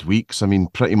and mid-weeks? I mean,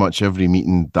 pretty much every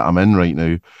meeting that I'm in right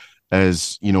now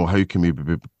is, how can we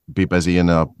be busy in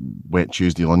a wet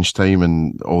Tuesday lunchtime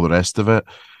and all the rest of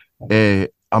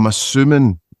it? I'm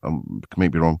assuming, I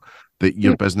might be wrong, that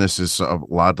your business is sort of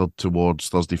laddered towards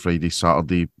Thursday, Friday,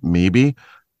 Saturday, maybe.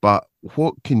 But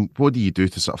what do you do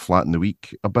to sort of flatten the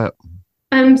week a bit?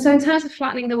 So in terms of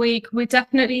flattening the week, we're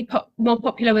definitely more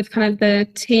popular with kind of the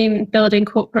team building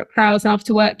corporate crowds,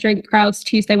 after work drink crowds,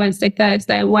 Tuesday, Wednesday,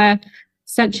 Thursday, where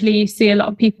essentially you see a lot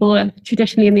of people are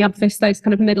traditionally in the office those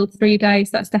kind of middle 3 days.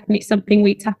 That's definitely something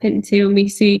we tap into, and we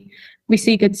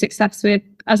see good success with.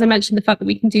 As I mentioned, the fact that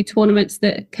we can do tournaments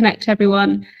that connect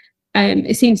everyone,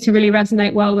 It seems to really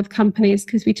resonate well with companies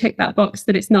because we tick that box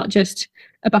that it's not just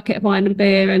a bucket of wine and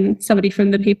beer and somebody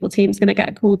from the people team is going to get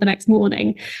a call the next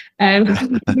morning.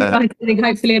 Something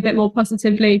hopefully a bit more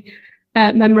positively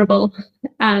memorable,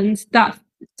 and that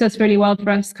does really well for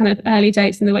us kind of early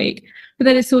dates in the week. But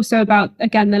then it's also about,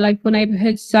 again, the local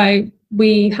neighbourhoods. So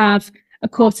we have a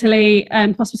quarterly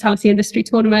hospitality industry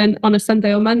tournament on a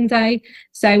Sunday or Monday.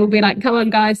 So we'll be like, come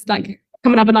on guys, like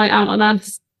come and have a night out on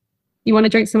us. You want to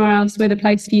drink somewhere else, we're the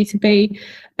place for you to be,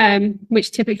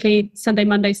 which typically Sunday,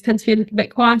 Mondays tend to be a little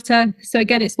bit quieter. So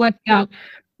again, it's working out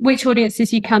which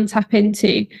audiences you can tap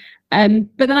into.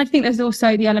 But then I think there's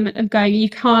also the element of going, you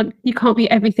can't be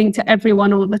everything to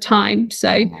everyone all the time.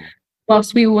 So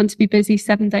whilst we all want to be busy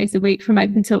 7 days a week from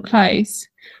open till close,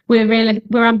 we're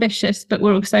ambitious, but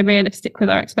we're also realistic with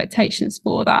our expectations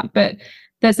for that. But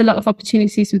there's a lot of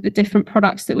opportunities with the different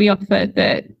products that we offer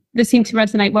that seem to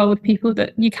resonate well with people,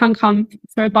 that you can come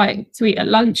for a bite to eat at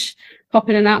lunch, pop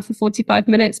in and out for 45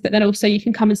 minutes, but then also you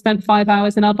can come and spend 5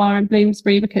 hours in our bar in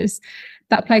Bloomsbury because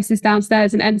that place is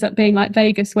downstairs and ends up being like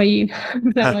Vegas, where you have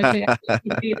no idea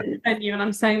you the venue. And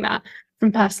I'm saying that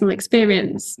from personal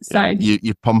experience. So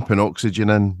you're pumping oxygen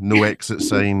in, no exit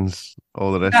signs,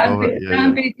 all the rest of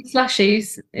it.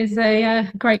 Slushies is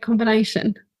a great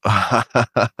combination.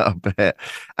 I bet.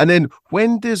 And then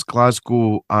when does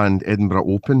Glasgow and Edinburgh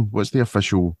open? What's the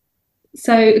official?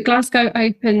 So Glasgow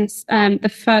opens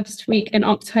the first week in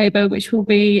October, which will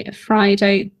be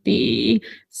Friday the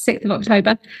 6th of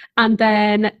October. And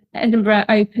then Edinburgh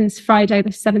opens Friday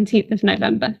the 17th of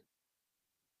November.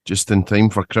 Just in time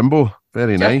for Crimbo.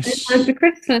 Very nice. Just in time for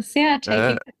Christmas, yeah.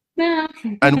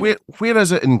 And where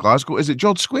is it in Glasgow? Is it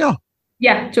George Square?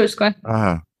 Yeah, George Square.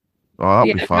 Oh,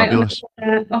 that'd be fabulous.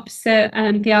 Right opposite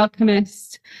The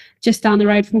Alchemist, just down the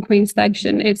road from Queen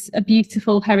Station. It's a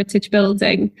beautiful heritage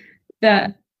building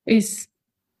that is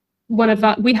one of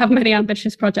our, we have many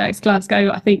ambitious projects.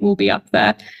 Glasgow, I think, will be up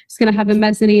there. It's going to have a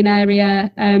mezzanine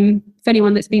area. For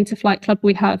anyone that's been to Flight Club,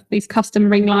 we have these custom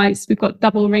ring lights. We've got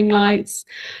double ring lights.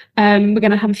 We're going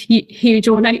to have a huge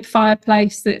ornate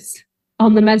fireplace that's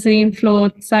on the mezzanine floor.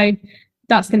 So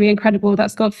that's going to be incredible.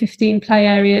 That's got 15 play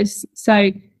areas. So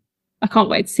I can't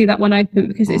wait to see that one open,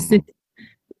 because it's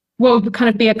what would kind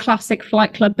of be a classic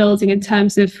Flight Club building in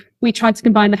terms of, we tried to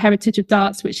combine the heritage of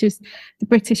darts, which is the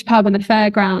British pub and the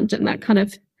fairground, and that kind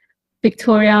of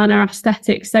Victoriana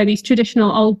aesthetic. So these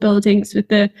traditional old buildings with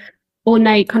the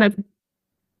ornate kind of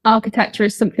architecture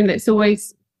is something that's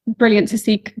always brilliant to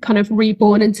see kind of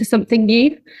reborn into something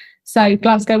new. So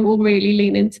Glasgow will really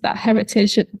lean into that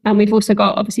heritage. And we've also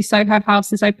got, obviously, Soho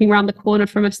House is opening around the corner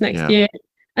from us next year.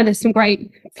 And there's some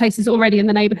great places already in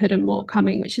the neighbourhood and more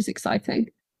coming, which is exciting.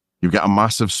 You've got a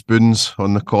massive Spoons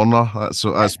on the corner.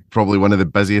 That's probably one of the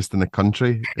busiest in the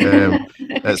country.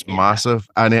 It's massive,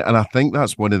 and I think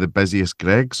that's one of the busiest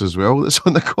Greg's as well. That's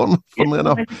on the corner, funnily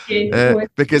enough.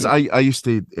 Because I used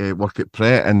to work at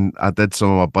Pret, and I did some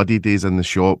of my buddy days in the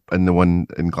shop in the one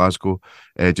in Glasgow,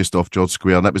 just off George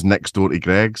Square, and that was next door to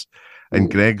Greg's. And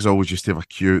Greg's always used to have a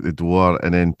queue at the door,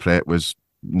 and then Pret was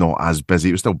not as busy.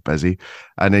 It was still busy,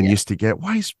 and then used to get,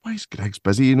 why is Greg's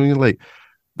busy? You know, you're like,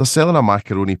 they're selling a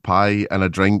macaroni pie and a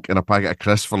drink and a packet of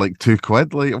crisps for like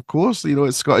 £2. Like, of course, you know,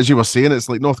 it's got, as you were saying, it's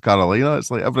like North Carolina.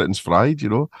 It's like everything's fried, you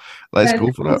know. Let's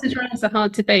go for it. The runners are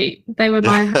hard to beat. They were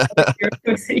my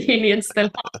union still.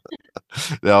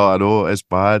 No, I know, it's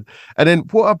bad. And then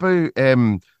what about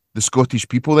the Scottish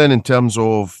people then, in terms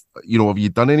of, you know, have you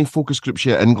done any focus groups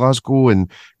yet in Glasgow, and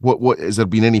what has there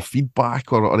been any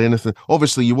feedback or anything?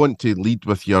 Obviously you want to lead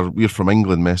with your "we're from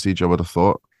England" message, I would have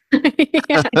thought.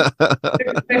 Yeah.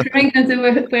 We're from England, and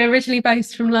we're originally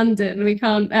based from London. We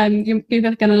can't you're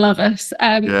going to love us.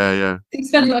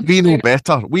 We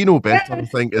know better, I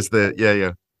think, is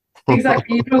the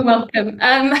exactly. You're welcome.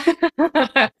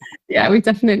 We've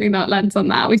definitely not lent on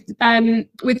that.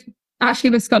 With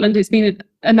Scotland, it's been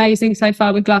amazing so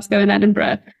far. With Glasgow and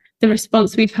Edinburgh, the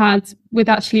response we've had with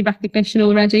actually recognition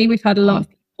already. We've had a lot of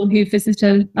people who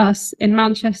visited us in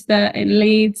Manchester, in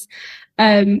Leeds,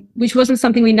 which wasn't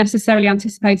something we necessarily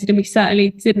anticipated, and we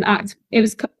certainly didn't act.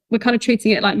 We're kind of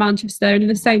treating it like Manchester, and in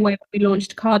the same way that we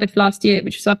launched Cardiff last year,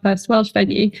 which was our first Welsh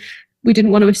venue. We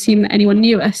didn't want to assume that anyone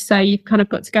knew us, so you've kind of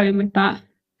got to go in with that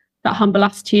humble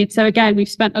attitude. So again, we've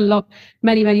spent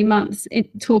many months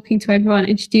talking to everyone,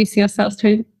 introducing ourselves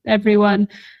to everyone,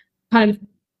 kind of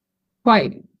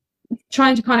quite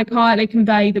trying to kind of quietly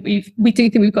convey that we do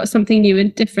think we've got something new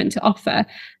and different to offer,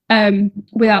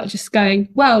 without just going,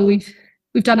 well, we've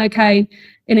done okay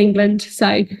in England,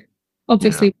 so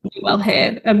obviously we'll do well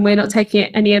here. And we're not taking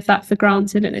any of that for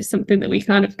granted, and it's something that we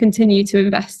kind of continue to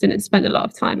invest in and spend a lot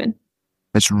of time in.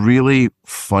 It's really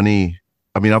funny.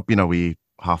 I mean, I've been away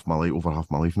over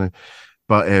half my life now,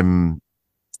 but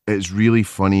it's really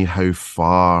funny how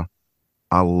far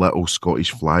a little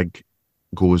Scottish flag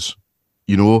goes.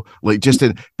 Like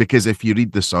because if you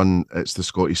read the Sun, it's the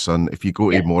Scottish Sun. If you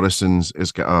go to Morrison's,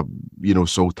 it's got a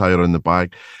saltire on the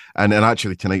bag. And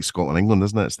actually tonight's Scotland England,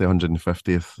 isn't it? It's the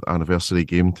 150th anniversary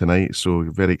game tonight, so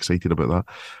very excited about that.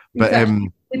 But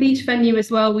exactly. With each venue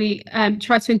as well, we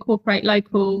try to incorporate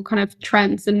local kind of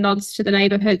trends and nods to the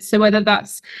neighbourhood. So whether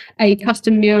that's a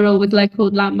custom mural with local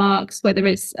landmarks, whether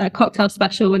it's a cocktail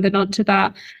special with a nod to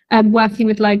that, working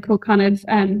with local kind of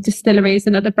distilleries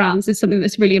and other brands is something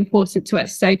that's really important to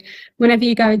us. So whenever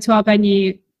you go into our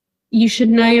venue, you should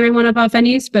know you're in one of our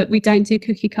venues, but we don't do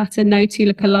cookie cutter, no two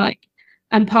look alike.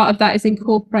 And part of that is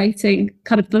incorporating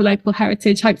kind of the local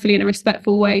heritage, hopefully in a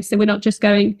respectful way. So we're not just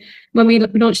going, when we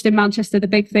launched in Manchester, the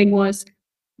big thing was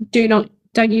don't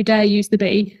you dare use the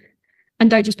B, and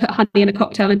don't just put honey in a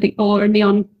cocktail and think, or a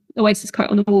neon Oasis coat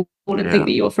on the wall and think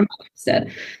that you're from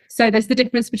Manchester. So there's the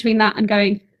difference between that and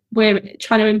going, we're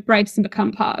trying to embrace and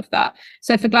become part of that.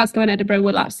 So for Glasgow and Edinburgh,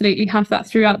 we'll absolutely have that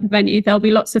throughout the venue. There'll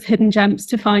be lots of hidden gems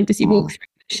to find as you walk through,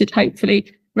 which should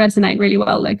hopefully resonate really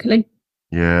well locally.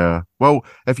 Yeah. Well,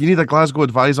 if you need a Glasgow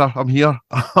advisor, I'm here.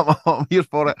 I'm here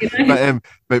for it.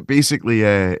 But basically,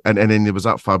 and then there was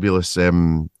that fabulous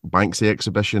Banksy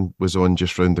exhibition was on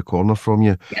just round the corner from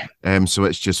you. Yeah. So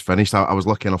it's just finished. I was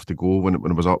lucky enough to go when it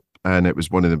was up, and it was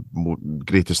one of the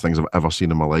greatest things I've ever seen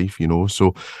in my life.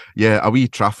 So yeah, a wee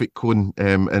traffic cone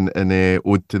and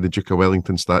ode to the Duke of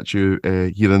Wellington statue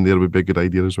here and there would be a good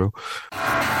idea as well.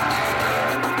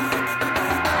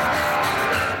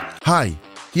 Hi.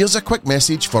 Here's a quick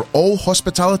message for all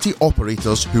hospitality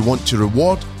operators who want to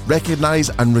reward, recognise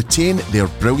and retain their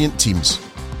brilliant teams.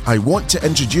 I want to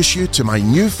introduce you to my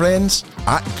new friends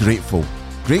at Grateful.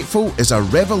 Grateful is a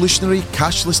revolutionary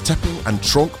cashless tipping and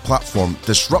Tronc platform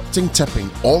disrupting tipping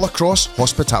all across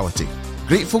hospitality.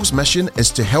 Grateful's mission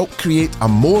is to help create a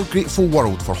more grateful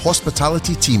world for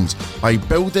hospitality teams by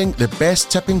building the best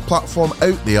tipping platform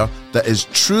out there that is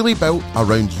truly built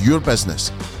around your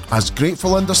business, as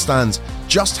Grateful understands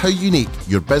just how unique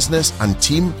your business and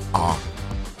team are.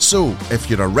 So, if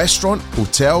you're a restaurant,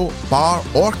 hotel, bar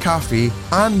or cafe,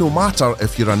 and no matter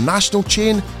if you're a national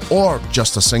chain or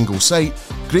just a single site,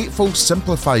 Grateful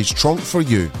simplifies Tronc for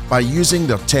you by using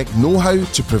their tech know-how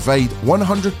to provide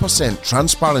 100%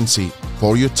 transparency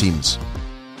for your teams.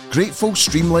 Grateful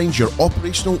streamlines your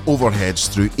operational overheads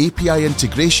through API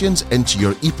integrations into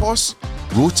your EPOS,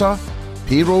 Rota,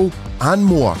 payroll, and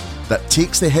more that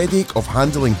takes the headache of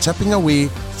handling tipping away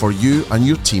for you and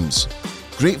your teams.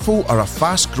 Grateful are a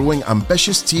fast-growing,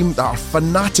 ambitious team that are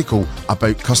fanatical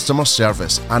about customer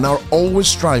service and are always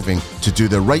striving to do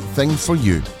the right thing for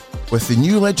you. With the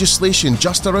new legislation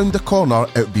just around the corner,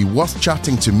 it would be worth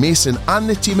chatting to Mason and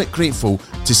the team at Grateful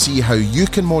to see how you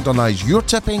can modernise your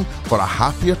tipping for a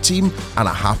happier team and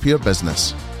a happier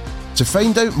business. To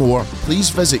find out more, please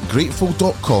visit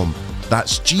grateful.com.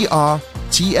 That's grtfl.com.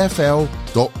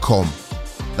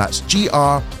 That's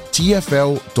grtfl.com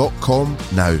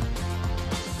now.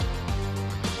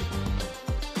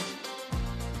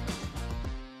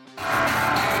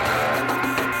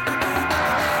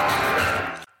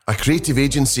 A creative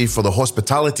agency for the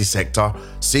hospitality sector,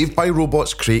 Saved by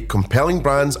Robots create compelling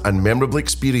brands and memorable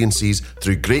experiences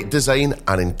through great design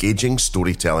and engaging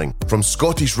storytelling. From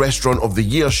Scottish Restaurant of the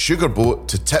Year Sugarboat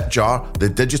to TipJar, the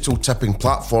digital tipping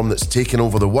platform that's taken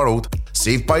over the world,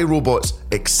 Saved by Robots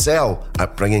excel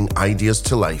at bringing ideas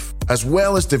to life. As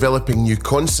well as developing new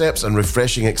concepts and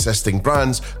refreshing existing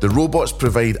brands, the robots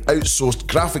provide outsourced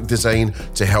graphic design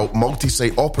to help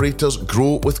multi-site operators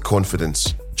grow with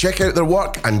confidence. Check out their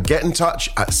work and get in touch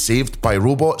at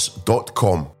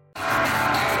savedbyrobots.com.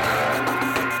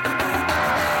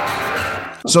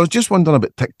 So I was just wondering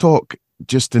about TikTok,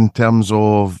 just in terms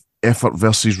of effort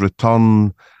versus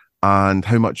return and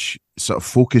how much sort of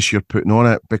focus you're putting on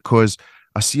it, because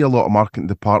I see a lot of marketing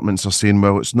departments are saying,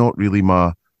 well, it's not really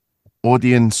my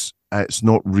audience, it's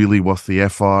not really worth the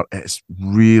effort, it's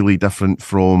really different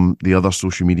from the other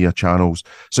social media channels.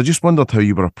 So I just wondered how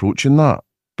you were approaching that,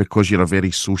 because you're a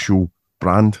very social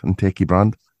brand and techie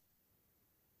brand.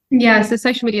 Yeah, so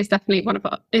social media is definitely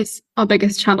is our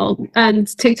biggest channel, and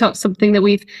TikTok's something that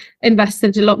we've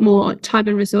invested a lot more time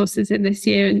and resources in this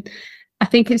year. And I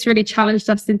think it's really challenged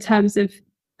us in terms of,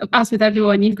 as with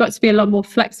everyone, you've got to be a lot more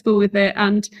flexible with it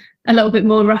and a little bit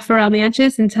more rough around the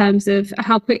edges in terms of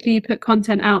how quickly you put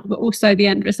content out, but also the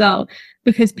end result,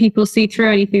 because people see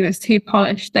through anything that's too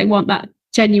polished. They want that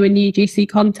genuine UGC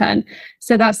content.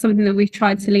 So that's something that we've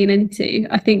tried to lean into.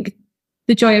 I think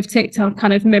the joy of TikTok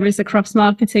kind of mirrors across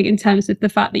marketing in terms of the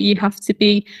fact that you have to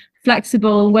be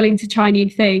flexible, willing to try new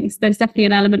things. There's definitely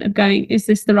an element of going, is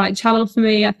this the right channel for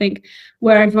me? I think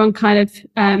where everyone kind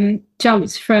of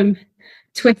jumps from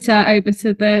Twitter over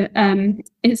to the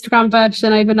Instagram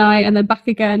version overnight and then back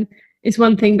again is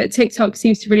one thing, that TikTok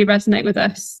seems to really resonate with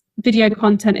us. Video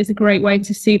content is a great way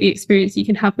to see the experience you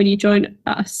can have when you join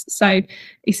us. So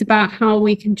it's about how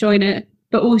we can join it,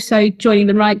 but also joining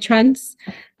the right trends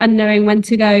and knowing when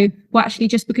to go, well, actually,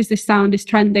 just because this sound is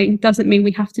trending doesn't mean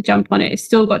we have to jump on it. It's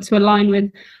still got to align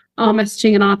with our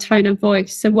messaging and our tone of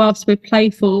voice. So whilst we're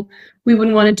playful, we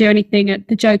wouldn't want to do anything at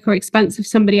the joke or expense of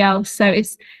somebody else. So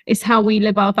it's how we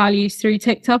live our values through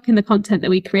TikTok and the content that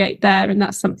we create there. And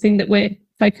that's something that we're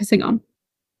focusing on.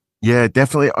 Yeah,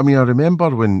 definitely. I mean, I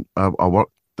remember when I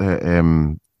worked at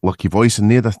Lucky Voice, and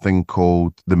they had a thing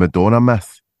called the Madonna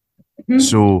myth. Mm-hmm.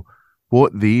 So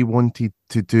what they wanted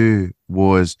to do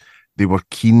was they were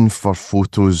keen for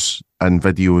photos and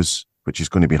videos, which is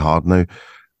going to be hard now,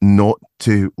 not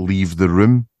to leave the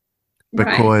room,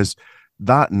 because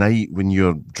that night when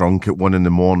you're drunk at 1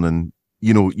 a.m,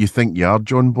 you know, you think you are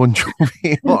John Bon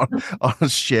Jovi or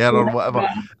Cher or whatever.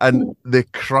 And the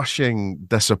crushing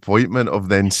disappointment of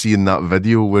then seeing that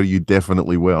video where you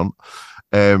definitely weren't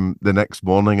the next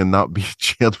morning, and that being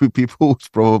shared with people was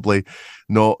probably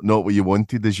not what you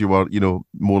wanted, as you were, you know,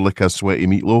 more like a sweaty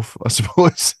meatloaf, I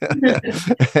suppose,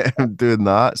 doing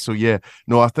that. So yeah,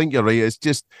 no, I think you're right. It's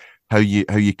just how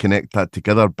you connect that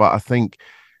together. But I think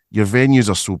your venues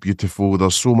are so beautiful.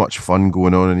 There's so much fun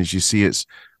going on. And as you see, it's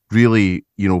really,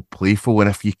 you know, playful. And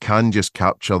if you can just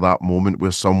capture that moment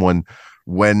where someone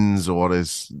wins or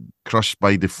is crushed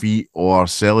by defeat or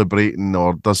celebrating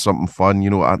or does something fun, you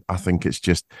know, I think it's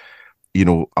just, you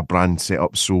know, a brand set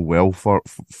up so well for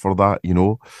that, you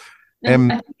know. I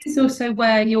think it's also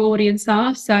where your audience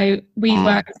are. So we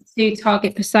work to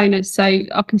target personas. So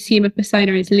our consumer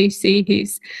persona is Lucy,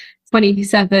 who's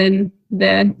 27,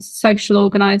 the social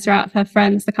organizer out of her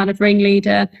friends, the kind of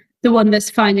ringleader, the one that's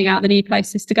finding out the new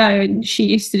places to go. And she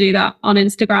used to do that on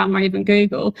Instagram or even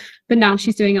Google, but now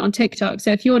she's doing it on TikTok.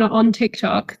 So if you're not on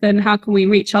TikTok, then how can we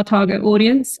reach our target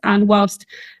audience? And whilst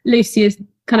Lucy is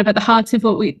kind of at the heart of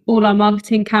all our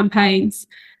marketing campaigns,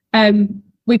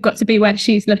 we've got to be where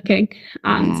she's looking.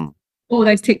 And all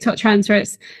those TikTok trends where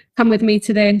it's come with me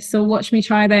to this or watch me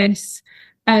try this.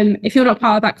 If you're not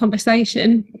part of that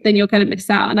conversation, then you're going to miss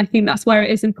out. And I think that's where it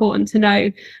is important to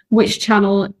know which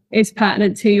channel is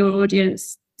pertinent to your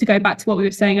audience. To go back to what we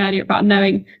were saying earlier about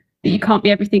knowing that you can't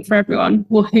be everything for everyone.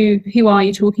 Well, who are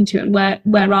you talking to, and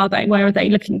where are they? Where are they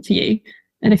looking to you?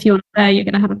 And if you're not there, you're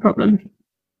going to have a problem.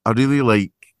 I really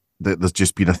like that there's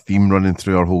just been a theme running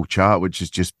through our whole chat, which has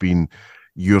just been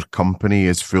your company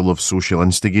is full of social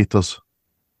instigators.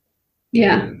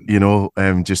 Yeah, you know,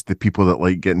 just the people that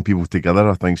like getting people together.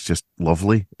 I think it's just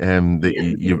lovely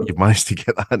that you've managed to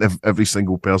get that in every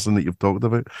single person that you've talked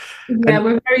about. Yeah,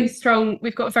 we're very strong.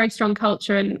 We've got a very strong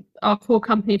culture, and our core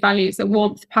company values are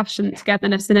warmth, passion,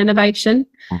 togetherness, and innovation.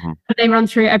 And they run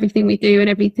through everything we do and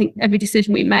every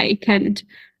decision we make. And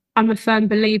I'm a firm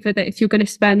believer that if you're going to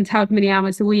spend however many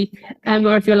hours a week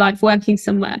or of your life working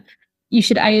somewhere, you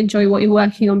should enjoy what you're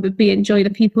working on, but enjoy the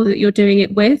people that you're doing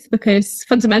it with, because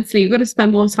fundamentally you've got to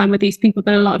spend more time with these people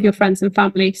than a lot of your friends and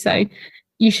family. So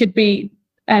you should be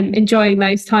enjoying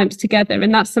those times together.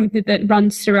 And that's something that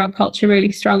runs through our culture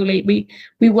really strongly.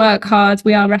 We work hard,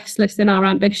 we are restless in our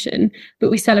ambition,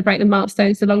 but we celebrate the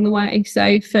milestones along the way.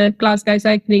 So for Glasgow's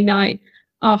opening night,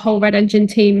 our whole Red Engine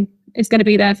team is going to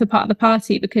be there for part of the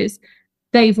party, because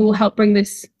they've all helped bring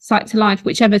this site to life,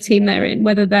 whichever team they're in,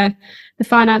 whether they're the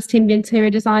finance team, the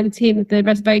interior design team, the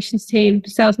reservations team,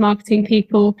 sales marketing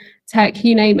people, tech,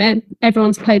 you name it.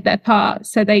 Everyone's played their part.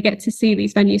 So they get to see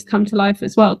these venues come to life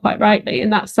as well, quite rightly.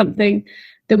 And that's something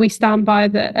that we stand by,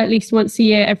 that at least once a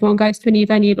year, everyone goes to a new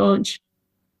venue launch.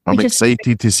 I'm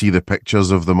excited to see the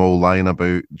pictures of them all lying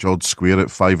about George Square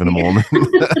at 5 a.m,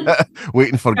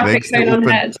 waiting for Greg's to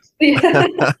open.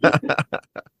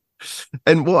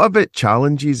 And what about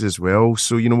challenges as well?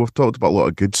 So, you know, we've talked about a lot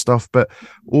of good stuff, but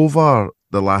over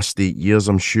the last 8 years,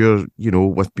 I'm sure, you know,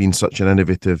 with being such an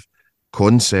innovative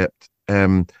concept,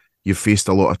 you've faced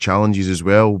a lot of challenges as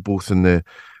well, both in the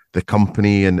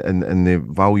company and the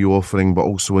value offering, but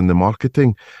also in the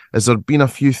marketing. Has there been a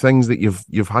few things that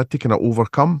you've had to kind of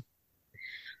overcome?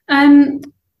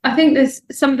 I think there's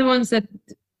some of the ones that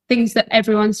things that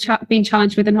everyone's been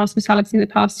challenged with in hospitality in the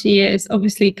past 2 years.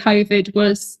 Obviously, COVID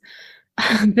was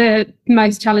the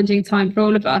most challenging time for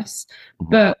all of us.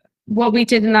 But what we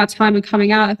did in that time and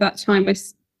coming out of that time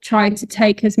was trying to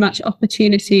take as much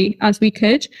opportunity as we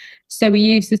could. So we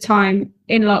used the time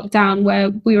in lockdown where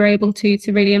we were able to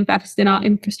really invest in our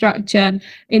infrastructure,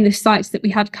 in the sites that we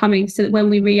had coming, so that when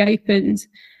we reopened,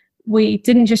 we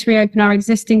didn't just reopen our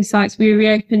existing sites, we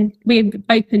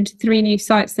opened 3 new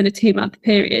sites in a 2-month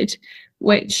period,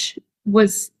 which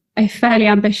was a fairly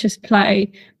ambitious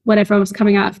play when everyone was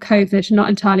coming out of COVID, not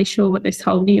entirely sure what this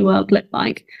whole new world looked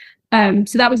like.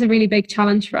 So that was a really big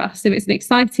challenge for us. It was an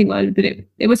exciting one, but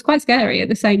it was quite scary at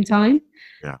the same time.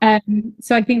 Yeah.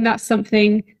 So I think that's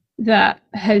something that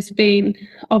has been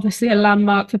obviously a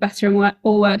landmark, for better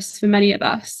or worse, for many of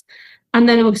us. And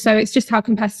then also it's just how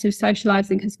competitive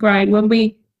socializing has grown. When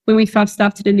we first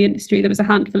started in the industry, there was a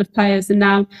handful of players, and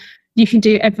now you can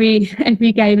do every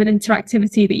game and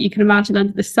interactivity that you can imagine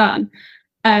under the sun.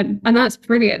 And that's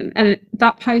brilliant. And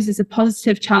that poses a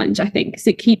positive challenge, I think, because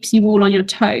it keeps you all on your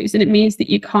toes, and it means that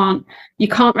you can't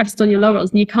rest on your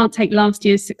laurels, and you can't take last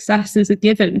year's success as a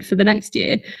given for the next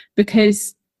year,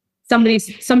 because somebody's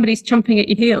chomping at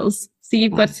your heels. So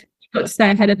you've got to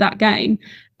stay ahead of that game,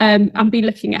 and be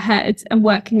looking ahead and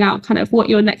working out kind of what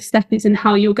your next step is and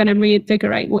how you're going to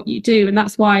reinvigorate what you do. And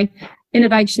that's why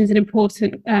innovation is an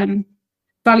important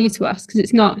value to us, because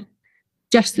it's not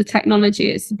just the technology,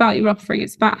 it's about your offering,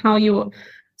 it's about how you're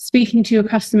speaking to your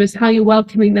customers, how you're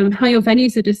welcoming them, how your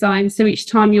venues are designed. So each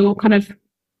time you're kind of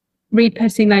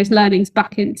re-putting those learnings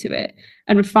back into it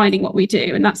and refining what we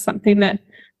do. And that's something that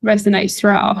resonates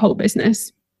throughout our whole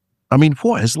business. I mean,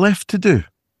 what is left to do?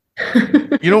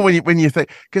 You know, when you think,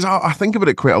 because I think about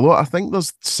it quite a lot. I think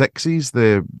there's Sixes,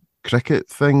 the cricket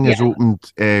thing is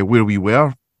opened where we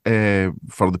were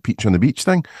for the Peach on the Beach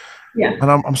thing. Yeah.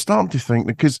 And I'm starting to think,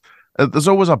 because there's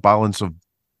always a balance of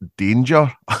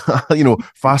danger, you know,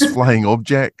 fast flying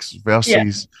objects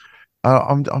versus.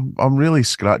 I'm really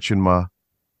scratching my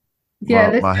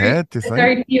head to think.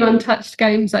 Very few untouched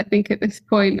games, I think, at this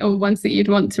point, or ones that you'd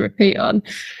want to repeat on.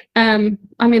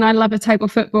 I mean, I love a table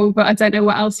football, but I don't know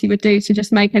what else you would do to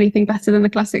just make anything better than the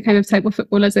classic game of table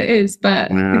football as it is.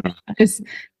 But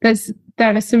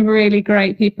there are some really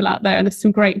great people out there, and there's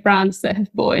some great brands that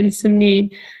have brought in some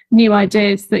new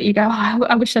ideas that you go, oh,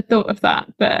 I wish I'd thought of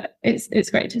that. But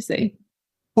it's great to see.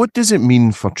 What does it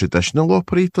mean for traditional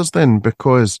operators then?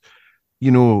 Because, you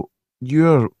know,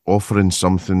 you're offering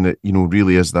something that, you know,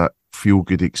 really is that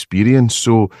feel-good experience.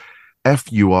 So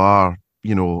if you are,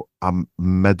 you know, a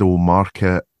middle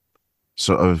market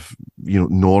sort of, you know,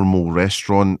 normal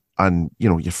restaurant, and, you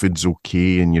know, your food's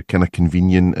okay and you're kind of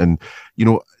convenient, and, you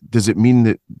know, does it mean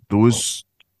that those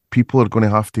people are going to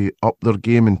have to up their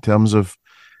game in terms of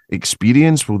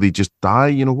experience? Will they just die?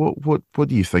 You know, what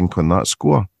do you think on that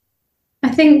score? I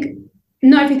think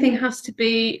not everything has to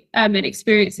be an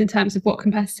experience in terms of what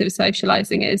competitive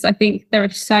socializing is. I think there are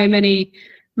so many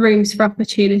rooms for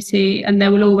opportunity, and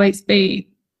there will always be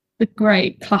the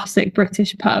great classic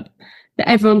British pub that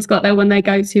everyone's got there when they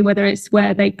go to, whether it's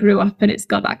where they grew up and it's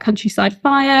got that countryside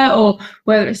fire, or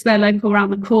whether it's their local around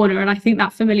the corner. And I think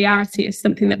that familiarity is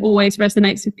something that always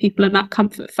resonates with people, and that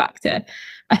comfort factor.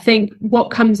 I think what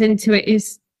comes into it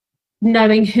is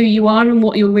knowing who you are and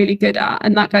what you're really good at.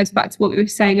 And that goes back to what we were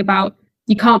saying about,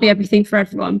 you can't be everything for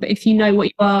everyone, but if you know what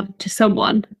you are to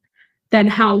someone, then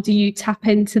how do you tap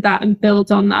into that and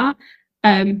build on that?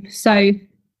 So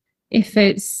if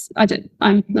it's,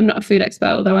 I'm not a food expert,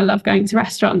 although I love going to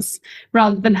restaurants,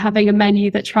 rather than having a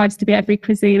menu that tries to be every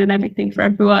cuisine and everything for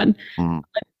everyone, I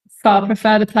far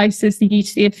prefer the places that you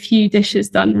see a few dishes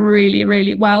done really,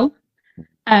 really well.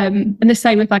 And the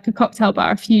same with like a cocktail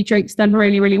bar, a few drinks done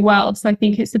really, really well. So I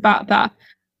think it's about that.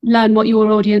 Learn what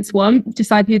your audience want,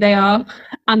 decide who they are,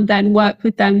 and then work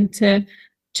with them to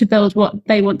build what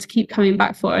they want to keep coming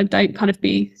back for, and don't kind of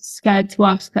be scared to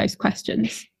ask those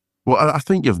questions. Well, I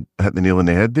think you've hit the nail on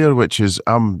the head there, which is,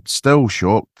 I'm still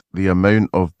shocked the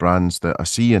amount of brands that I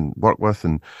see and work with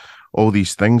and all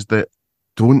these things that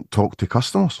don't talk to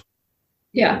customers.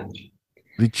 Yeah.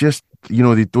 They just, you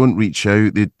know, they don't reach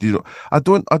out. They, you know, I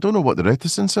don't know what the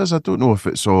reticence is. I don't know if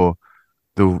it's all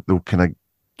they'll kind of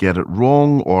get it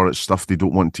wrong, or it's stuff they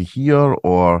don't want to hear,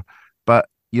 but,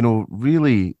 you know,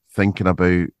 really thinking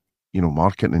about, you know,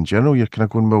 marketing in general, you're kind of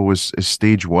going, well, is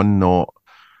stage one not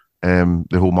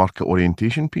the whole market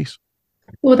orientation piece?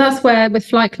 Well, that's where with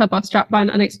Flight Club, our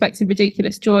strapline Unexpected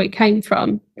Ridiculous Joy came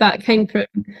from. That came from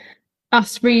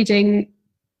us reading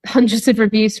hundreds of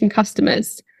reviews from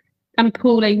customers and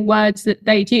pulling words that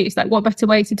they'd used. Like, what better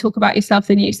way to talk about yourself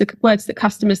than use the words that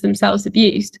customers themselves have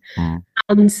used?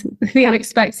 And the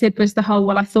unexpected was the whole,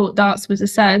 well, I thought darts was a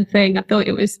certain thing. I thought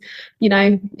it was, you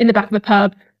know, in the back of a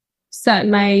pub,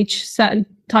 certain age, certain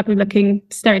type of looking,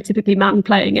 stereotypically man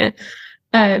playing it.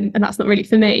 and that's not really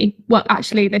for me. Well,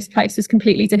 actually, this place was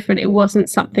completely different. It wasn't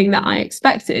something that I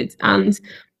expected. And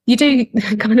you do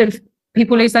kind of,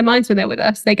 people lose their minds when they're with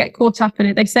us. They get caught up in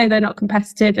it. They say they're not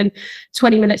competitive, and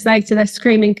 20 minutes later, they're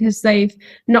screaming because they've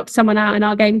knocked someone out in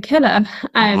our game killer.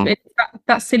 It's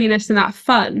that silliness and that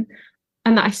fun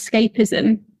and that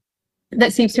escapism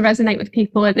that seems to resonate with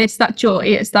people. And it's that joy.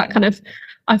 It's that kind of,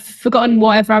 I've forgotten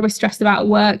whatever I was stressed about at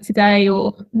work today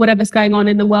or whatever's going on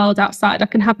in the world outside. I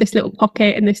can have this little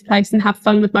pocket in this place and have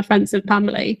fun with my friends and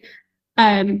family.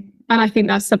 And I think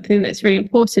that's something that's really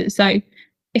important. So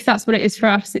if that's what it is for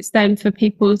us, it's then for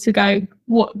people to go,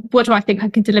 what do I think I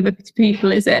can deliver to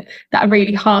people? Is it that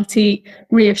really hearty,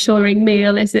 reassuring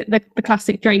meal? Is it the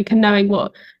classic drink and knowing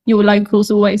what your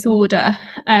locals always order?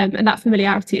 And that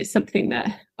familiarity is something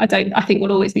that I think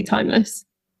will always be timeless.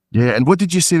 Yeah, and what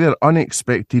did you say there?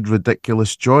 Unexpected,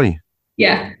 ridiculous joy.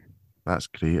 Yeah. That's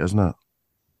great, isn't it?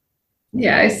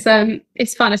 Yeah, it's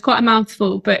fun. It's quite a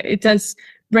mouthful, but it does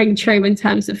ring true in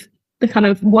terms of the kind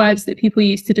of words that people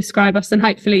use to describe us, and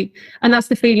hopefully, and that's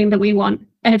the feeling that we want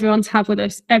everyone to have with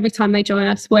us every time they join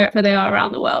us, wherever they are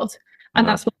around the world. And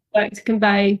that's what we work to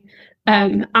convey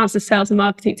as a sales and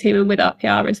marketing team, and with our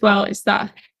PR as well, is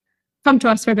that come to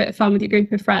us for a bit of fun with your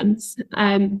group of friends,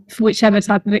 for whichever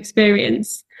type of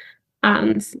experience,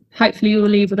 and hopefully you'll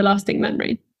leave with a lasting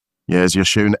memory. Yeah, as you're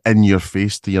shouting in your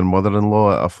face to your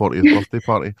mother-in-law at a 40th birthday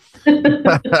party.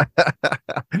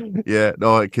 Yeah,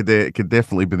 no, it could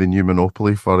definitely be the new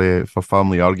monopoly for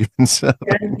family arguments.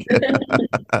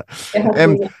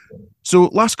 So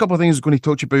last couple of things I was going to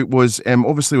talk to you about was,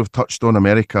 obviously we've touched on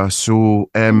America, so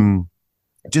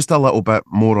just a little bit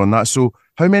more on that. So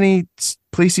how many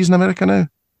places in America now?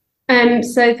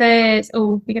 So there's,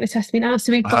 you're going to test me now.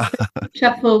 So we've got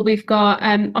Shuffle, we've got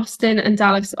Austin and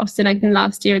Dallas. Austin opened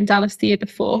last year and Dallas the year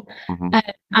before.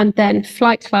 And then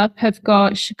Flight Club have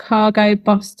got Chicago,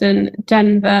 Boston,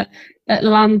 Denver,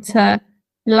 Atlanta,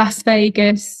 Las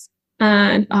Vegas,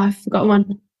 and I've forgotten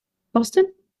one.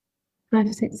 Boston? I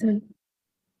think so.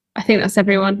 I think that's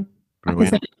everyone. And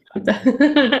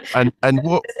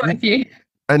what? Quite a few.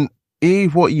 And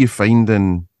what are you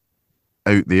finding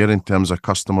out there in terms of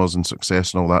customers and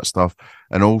success and all that stuff?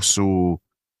 And also,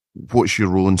 what's your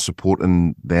role in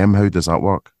supporting them? How does that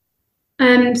work?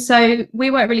 So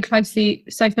we work really closely.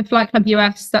 So for Flight Club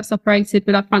US, that's operated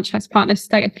with our franchise partner,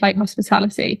 State of Flight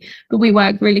Hospitality. But we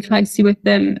work really closely with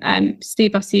them.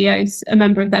 Steve, our CEO, is a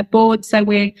member of their board. So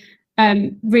we're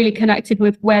really connected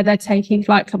with where they're taking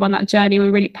Flight Club on that journey.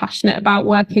 We're really passionate about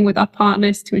working with our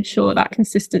partners to ensure that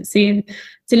consistency and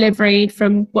delivery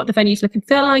from what the venues look and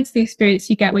feel like to the experience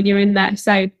you get when you're in there.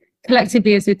 So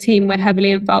collectively as a team, we're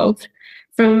heavily involved.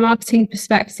 From a marketing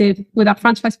perspective, with our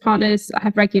franchise partners, I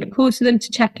have regular calls with them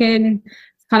to check in,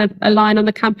 kind of align on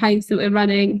the campaigns that we're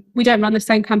running. We don't run the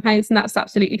same campaigns, and that's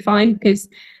absolutely fine because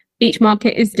each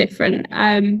market is different.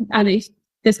 And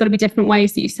there's got to be different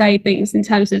ways that you say things in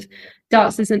terms of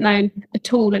darts isn't known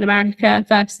at all in America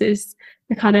versus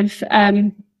the kind of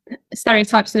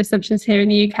stereotypes and assumptions here in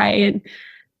the UK. And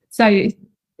so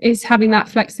it's having that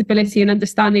flexibility and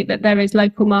understanding that there is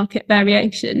local market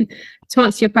variation. To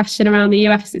answer your question around the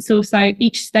US, it's also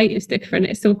each state is different.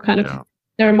 It's all kind of,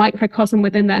 they're a microcosm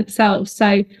within themselves.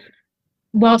 So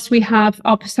whilst we have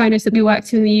our personas that we work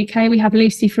to in the UK, we have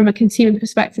Lucy from a consumer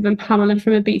perspective and Pamela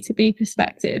from a B2B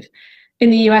perspective.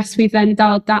 In the US, we've then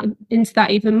dialed down into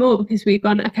that even more because we've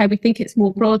gone, okay, we think it's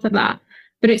more broad than that.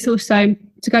 But it's also,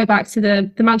 to go back to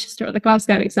the Manchester or the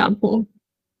Glasgow example,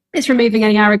 it's removing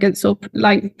any arrogance or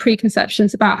like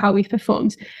preconceptions about how we've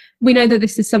performed. We know that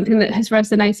this is something that has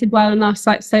resonated well on our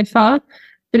site so far,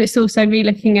 but it's also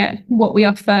re-looking at what we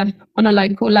offer on a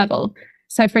local level.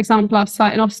 So, for example, our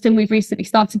site in Austin, we've recently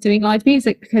started doing live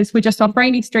music because we're just off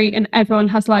Rainy Street and everyone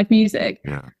has live music.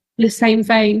 Yeah. In the same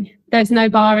vein, there's no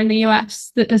bar in the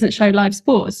US that doesn't show live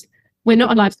sports. We're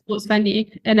not a live sports venue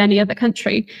in any other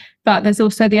country, but there's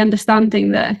also the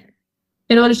understanding that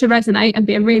in order to resonate and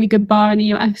be a really good bar in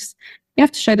the US, you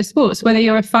have to show the sports, whether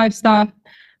you're a 5-star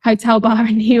hotel bar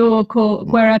in New York or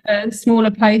wherever, a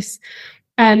smaller place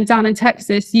down in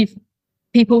Texas,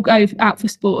 people go out for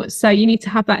sports. So you need to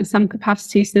have that in some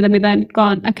capacity. So then we've then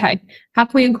gone, okay, how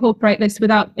can we incorporate this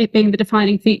without it being the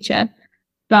defining feature,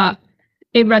 but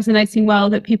it resonating well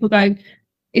that people go,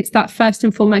 it's that first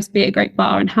and foremost, be a great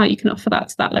bar and how you can offer that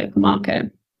to that local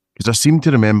market. Because I seem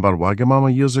to remember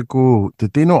Wagamama years ago,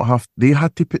 did they not have, they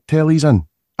had to put tellies in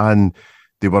and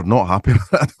they were not happy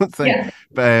with it, I don't think.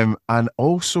 Yeah. And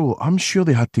also, I'm sure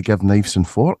they had to give knives and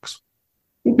forks.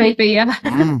 Maybe, yeah.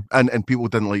 And people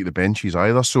didn't like the benches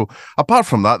either. So apart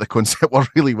from that, the concept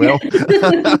worked really well.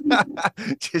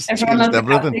 Just Everyone changed loves a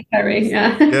everything. Captain Curry,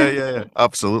 yeah. Yeah,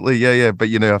 absolutely. Yeah. But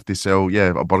you now have to sell,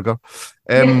 a burger.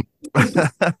 Yeah.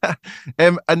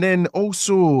 And then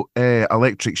also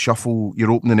Electric Shuffle,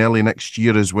 you're opening early next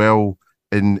year as well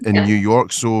in Yeah. New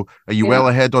York. So are you Yeah. well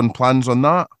ahead on plans on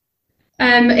that?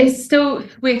 It's still,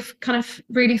 we're kind of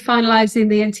really finalising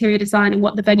the interior design and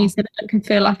what the venue's going to look and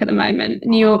feel like at the moment.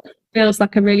 New York feels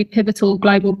like a really pivotal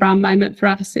global brand moment for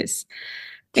us. It's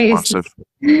Massive.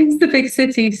 It's the big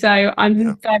city, so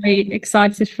I'm very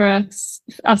excited for us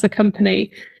as a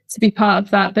company to be part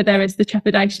of that. But there is the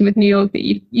trepidation with New York that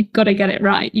you've got to get it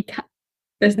right. You can't.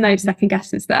 There's no second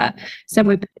guesses there. So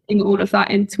we're putting all of that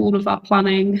into all of our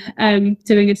planning,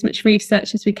 doing as much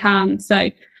research as we can. So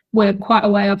we're quite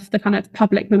aware of the kind of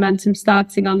public momentum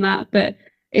starting on that, but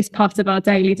it's part of our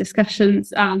daily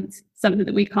discussions and something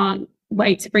that we can't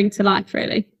wait to bring to life,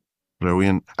 really.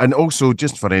 Brilliant. And also,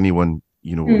 just for anyone,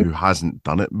 who hasn't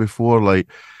done it before, like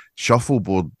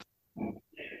shuffleboard,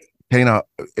 kind of,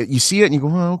 you see it and you go,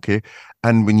 oh, okay.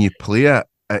 And when you play it,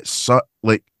 it's so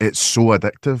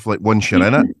addictive, like once you're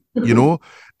in it,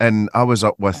 And I was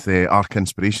up with Arc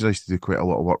Inspirations. I used to do quite a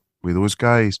lot of work with those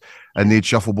guys, and they'd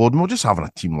shuffleboard, and we're just having a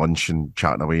team lunch and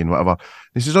chatting away and whatever.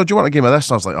 He says, "Oh, do you want a game of this?"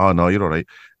 And I was like, "Oh no, you're all right."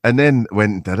 And then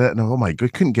went and did it, and oh my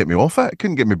god, couldn't get me off it.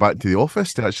 Couldn't get me back to the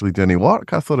office to actually do any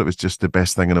work. I thought it was just the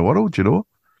best thing in the world,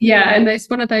 Yeah, and it's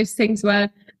one of those things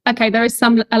where, okay, there is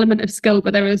some element of skill,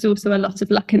 but there is also a lot of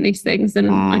luck in these things,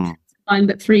 and I find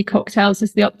that 3 cocktails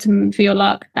is the optimum for your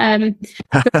luck.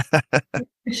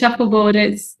 Shuffleboard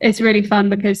it's really fun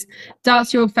because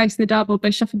darts, you're all facing the dartboard,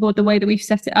 but shuffleboard, the way that we've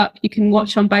set it up, you can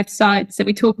watch on both sides. So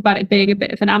we talk about it being a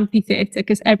bit of an amphitheatre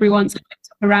because everyone's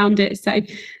around it. So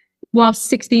whilst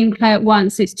 16 play at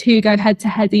once, it's 2 go head to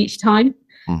head each time.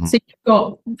 So you've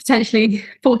got potentially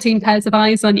 14 pairs of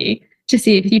eyes on you to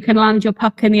see if you can land your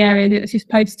puck in the area that you're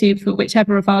supposed to for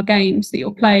whichever of our games that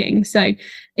you're playing. So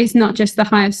it's not just the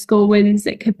highest score wins,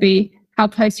 it could be how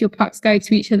close your pucks go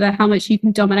to each other, how much you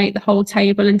can dominate the whole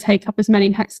table and take up as many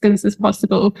hexagons as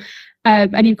possible.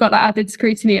 And you've got that added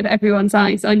scrutiny of everyone's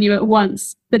eyes on you at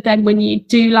once. But then when you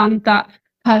do land that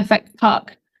perfect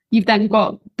puck, you've then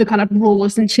got the kind of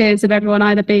roars and cheers of everyone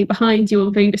either being behind you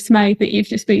or being dismayed that you've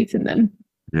just beaten them.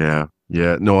 Yeah.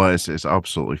 No, it's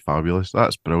absolutely fabulous.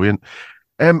 That's brilliant.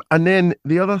 And then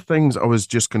the other things I was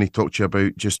just going to talk to you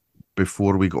about just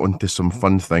before we got into some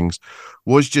fun things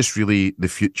was just really the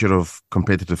future of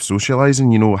competitive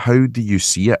socializing. How do you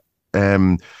see it?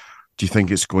 Do you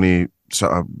think it's going to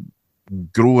sort of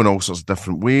grow in all sorts of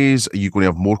different ways? Are you going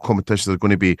to have more competition? Are there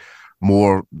going to be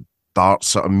more darts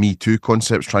sort of Me Too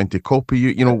concepts trying to copy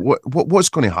you? What's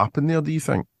going to happen there, do you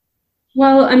think?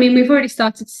 Well, I mean, we've already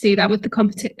started to see that with the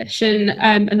competition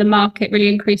and the market really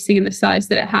increasing in the size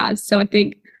that it has. So I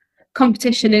think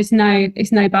competition is no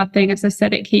bad thing. As I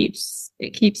said, it keeps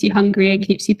you hungry and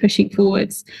keeps you pushing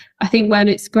forwards. I think when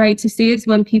it's great to see is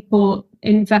when people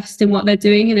invest in what they're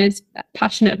doing and is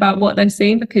passionate about what they're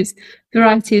seeing, because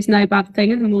variety is no bad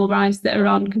thing, and the more eyes that are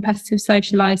on competitive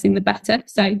socializing, the better.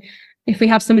 So if we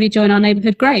have somebody join our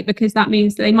neighborhood, great, because that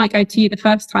means that they might go to you the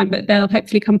first time, but they'll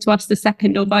hopefully come to us the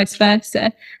second, or vice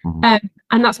versa. And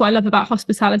that's what I love about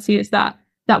hospitality, is that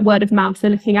word of mouth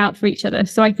and looking out for each other.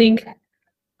 So I think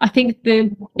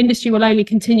the industry will only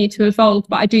continue to evolve,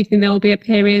 but I do think there will be a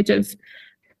period of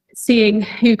seeing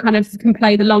who kind of can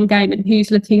play the long game and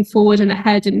who's looking forward and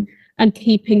ahead and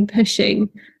keeping pushing.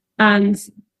 And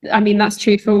I mean, that's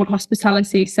true for all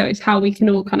hospitality. So it's how we can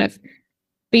all kind of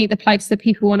be the place that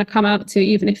people want to come out to,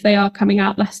 even if they are coming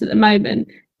out less at the moment.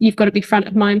 You've got to be front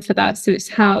of mind for that. So it's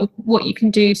what you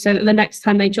can do so that the next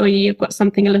time they join you, you've got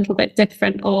something a little bit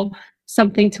different, or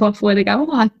something to offer where they go,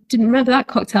 oh, I didn't remember that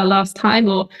cocktail last time,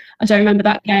 or I don't remember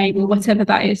that game, or whatever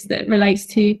that is that relates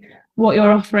to what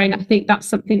you're offering. I think that's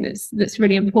something that's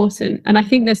really important. And I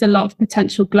think there's a lot of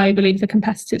potential globally for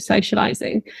competitive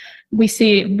socializing. We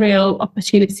see real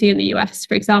opportunity in the US,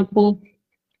 for example.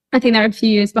 I think they're a few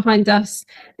years behind us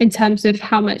in terms of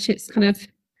how much it's kind of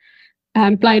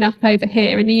blown up over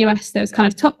here. In the US, there's kind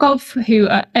of Topgolf, who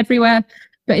are everywhere.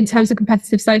 But in terms of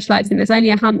competitive socializing, there's only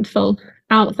a handful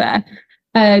out there.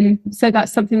 So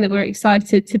that's something that we're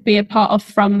excited to be a part of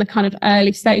from the kind of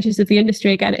early stages of the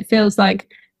industry. Again, it feels like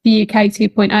the UK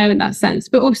 2.0 in that sense.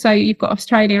 But also you've got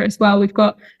Australia as well. We've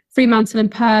got Fremantle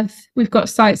and Perth. We've got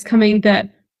sites coming that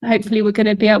hopefully we're going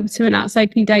to be able to announce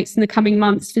opening dates in the coming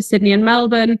months for Sydney and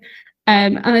Melbourne.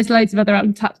 And there's loads of other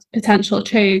untapped potential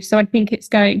too. So I think it's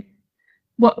going,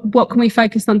 what can we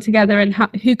focus on together, and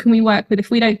who can we work with? If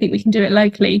we don't think we can do it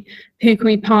locally, who can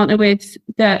we partner with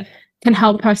that can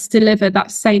help us deliver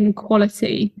that same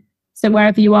quality. So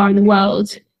wherever you are in the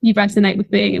world, you resonate with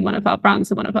being in one of our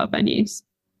brands or one of our venues.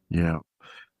 Yeah,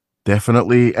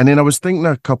 definitely. And then I was thinking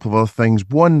a couple of other things.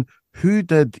 One, who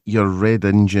did your Red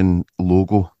Engine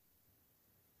logo?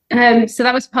 So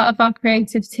that was part of our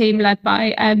creative team led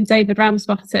by David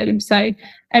Ramsbottom. So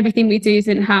everything we do is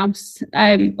in-house,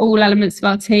 all elements of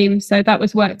our team. So that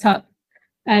was worked up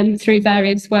through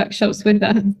various workshops with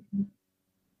them.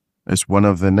 It's one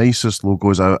of the nicest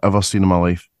logos I've ever seen in my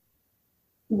life.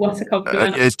 What a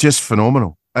compliment. It's just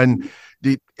phenomenal. And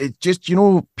it just,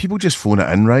 people just phone it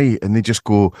in, right? And they just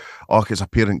go, oh, it's a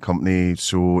parent company,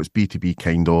 so it's B2B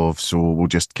kind of, so we'll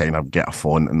just kind of get a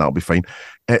font and that'll be fine.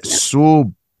 It's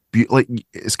so like,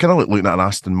 it's kind of like looking at an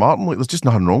Aston Martin. Like, there's just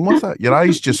nothing wrong with it. Your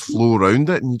eyes just flow around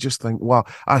it, and you just think, wow,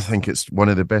 I think it's one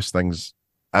of the best things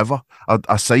ever.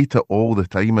 I cite it all the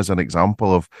time as an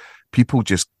example of people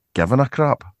just giving a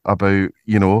crap about,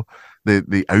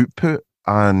 the output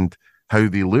and how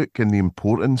they look and the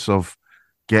importance of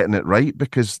getting it right,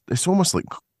 because it's almost like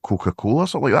Coca-Cola.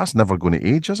 So like, that's never going to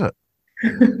age, is it?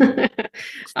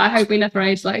 I hope we never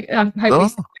age. Like, I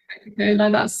hope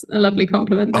like, that's a lovely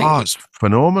compliment. It's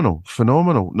phenomenal.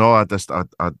 No, I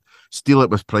steal it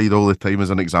with pride all the time as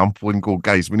an example and go,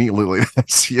 guys, we need to look like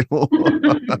this,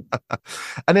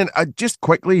 And then just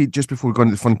quickly, just before we go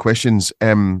into the fun questions,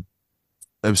 it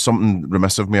was something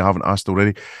remiss of me I haven't asked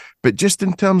already, but just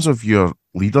in terms of your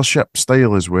leadership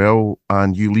style as well,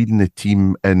 and you leading the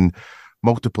team in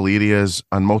multiple areas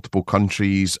and multiple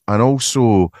countries, and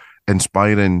also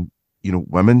inspiring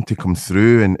women to come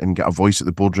through and get a voice at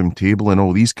the boardroom table and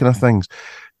all these kind of things.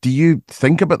 Do you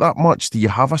think about that much? Do you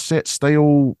have a set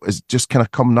style? Is it just kind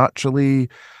of come naturally?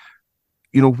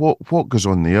 What goes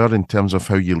on there in terms of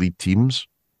how you lead teams?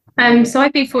 So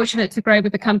I've been fortunate to grow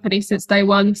with the company since day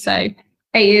one. So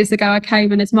 8 years ago, I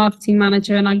came in as marketing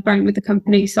manager and I've grown with the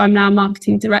company. So I'm now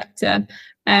marketing director.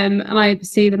 And I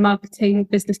oversee the marketing,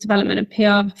 business development and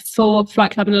PR for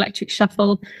Flight Club and Electric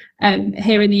Shuffle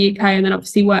here in the UK, and then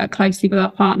obviously work closely with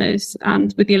our partners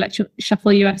and with the Electric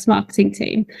Shuffle US marketing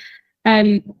team.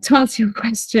 To answer your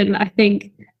question, I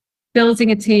think building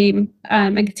a team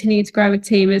and continuing to grow a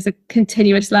team is a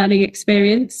continuous learning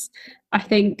experience. I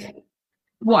think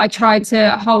what I try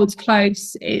to hold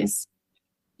close is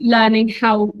learning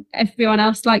how everyone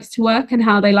else likes to work and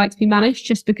how they like to be managed.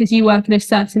 Just because you work in a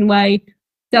certain way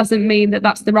doesn't mean that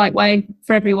that's the right way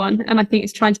for everyone. And I think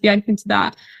it's trying to be open to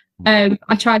that.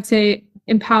 I try to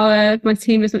empower my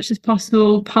team as much as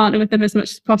possible, partner with them as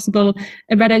much as possible.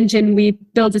 At Red Engine, we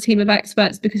build a team of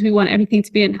experts because we want everything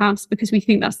to be in-house, because we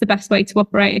think that's the best way to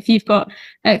operate. If you've got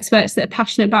experts that are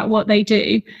passionate about what they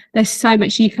do, there's so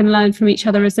much you can learn from each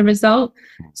other as a result.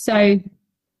 So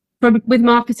with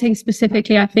marketing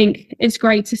specifically, I think it's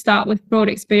great to start with broad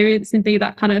experience and be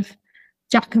that kind of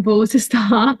jack of all to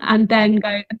start, and then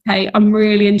go, okay, I'm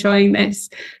really enjoying this.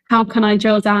 How can I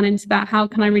drill down into that? How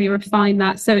can I really refine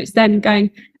that? So it's then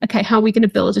going, okay, how are we going to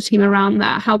build a team around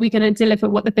that? How are we going to deliver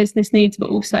what the business needs, but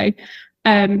also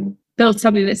build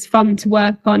something that's fun to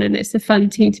work on and it's a fun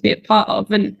team to be a part of?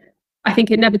 And I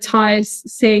think it never tires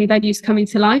seeing venues coming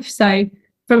to life. So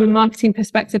from a marketing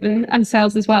perspective and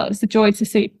sales as well, it's a joy to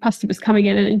see customers coming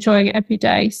in and enjoying it every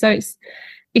day. So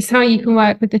it's how you can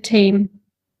work with the team,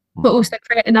 but also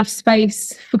create enough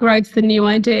space for growth and new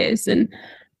ideas. And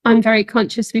I'm very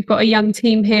conscious we've got a young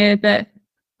team here that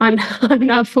I'm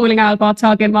now falling out of our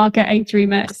target market age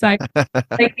remit. So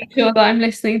making sure that I'm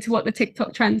listening to what the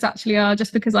TikTok trends actually are,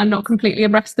 just because I'm not completely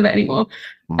abreast of it anymore.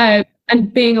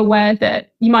 And being aware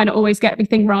that you might not always get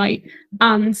everything right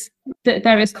and that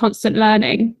there is constant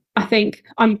learning. I think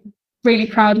I'm really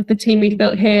proud of the team we've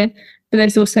built here. But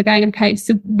there's also going, okay,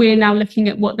 so we're now looking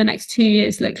at what the next 2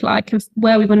 years look like, of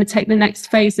where we want to take the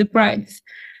next phase of growth.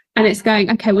 And it's going,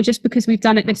 okay, well, just because we've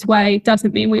done it this way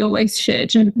doesn't mean we always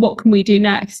should. And what can we do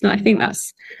next? And I think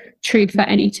that's true for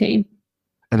any team.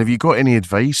 And have you got any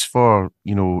advice for,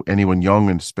 anyone young,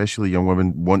 and especially young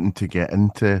women wanting to get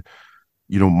into,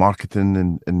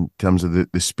 marketing in terms of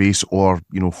the space, or,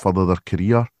 further their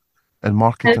career in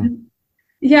marketing?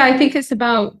 Yeah, I think it's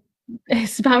about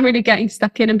really getting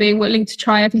stuck in and being willing to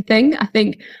try everything. I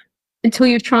think until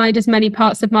you've tried as many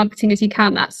parts of marketing as you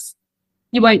can,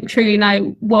 you won't truly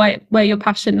know where your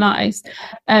passion lies.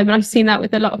 And I've seen that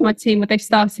with a lot of my team, where they've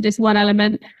started as one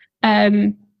element,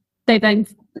 they then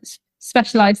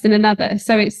specialised in another.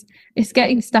 So it's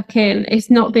getting stuck in. It's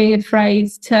not being afraid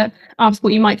to ask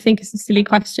what you might think is a silly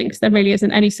question, because there really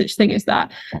isn't any such thing as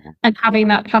that. And having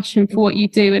that passion for what you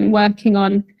do and working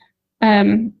on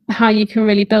how you can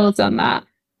really build on that.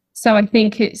 So I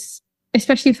think it's,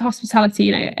 especially with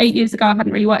hospitality, 8 years ago, I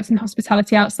hadn't really worked in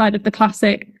hospitality outside of the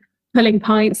classic pulling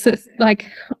pints at, like,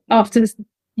 after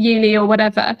uni or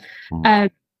whatever.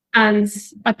 And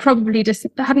I probably just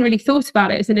hadn't really thought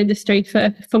about it as an industry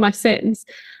for my sins.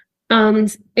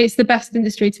 And it's the best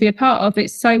industry to be a part of.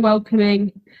 It's so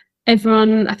welcoming.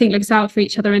 Everyone, I think, looks out for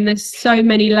each other, and there's so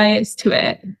many layers to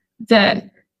it that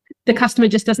the customer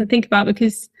just doesn't think about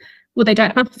because, well, they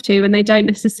don't have to, and they don't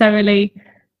necessarily,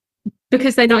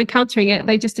 because they're not encountering it,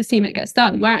 they just assume it gets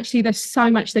done. Where actually there's so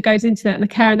much that goes into it, and the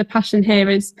care and the passion here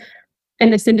is, in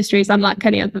this industry, is unlike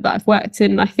any other that I've worked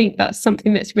in. And I think that's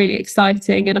something that's really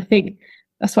exciting, and I think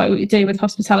that's why what you're doing with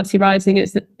Hospitality Rising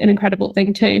is an incredible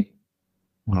thing too.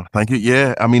 Well, thank you.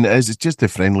 Yeah, I mean, it's just the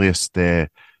friendliest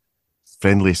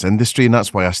industry, and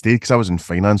that's why I stayed, because I was in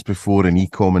finance before, and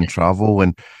e-com and travel,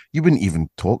 and you wouldn't even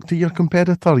talk to your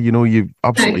competitor. You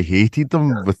absolutely hated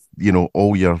them with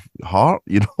all your heart.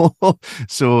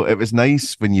 So it was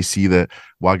nice when you see that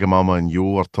Wagamama and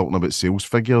Yo are talking about sales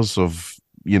figures of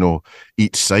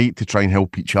each site to try and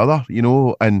help each other.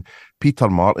 And Peter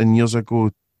Martin years ago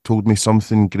told me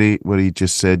something great where he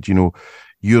just said, you're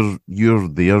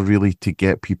there really to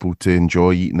get people to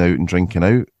enjoy eating out and drinking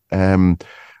out.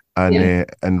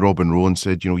 And Robin Rowan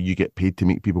said, you get paid to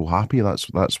make people happy. That's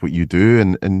what you do,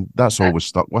 and that's always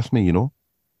stuck with me.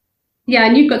 Yeah,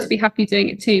 and you've got to be happy doing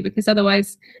it too, because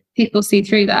otherwise people see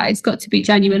through that. It's got to be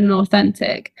genuine and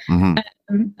authentic.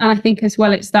 And I think as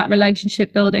well, it's that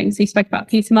relationship building. So you spoke about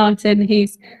Peter Martin.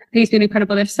 He's been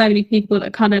incredible. There's so many people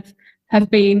that kind of have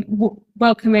been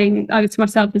welcoming either to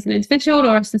myself as an individual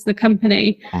or us as the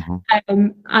company.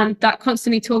 And that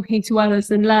constantly talking to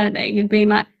others and learning and being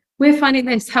like, we're finding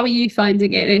this, how are you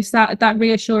finding it? It's that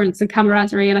reassurance and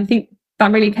camaraderie. And I think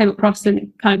that really came across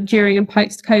in kind of during and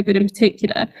post COVID in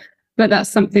particular. But that's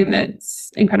something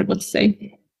that's incredible to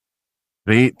see.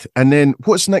 Great. And then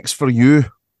what's next for you?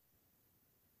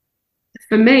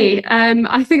 For me,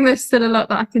 I think there's still a lot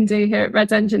that I can do here at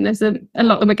Red Engine. There's a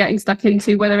lot that we're getting stuck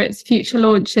into, whether it's future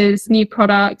launches, new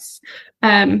products,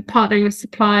 partnering with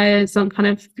suppliers on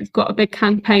we've got a big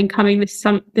campaign coming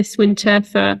this winter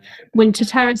for winter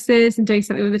terraces and doing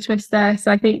something with a twist there.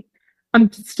 So I think I'm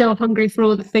still hungry for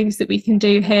all the things that we can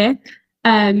do here,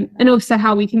 and also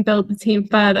how we can build the team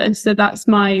further. So that's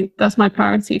my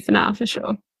priority for now, for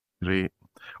sure. Great.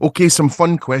 Okay, some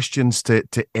fun questions to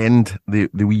end the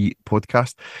wee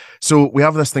podcast. So we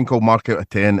have this thing called Mark Out of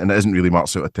 10, and it isn't really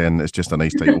Marks Out of 10, it's just a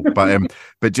nice title.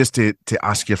 But just to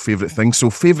ask your favourite thing.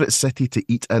 So favourite city to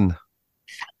eat in?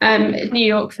 New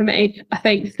York for me. I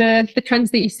think the trends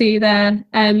that you see there,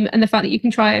 and the fact that you can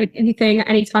try anything at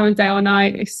any time of day or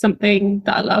night is something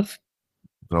that I love.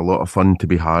 There's a lot of fun to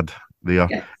be had there.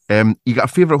 Yes. You got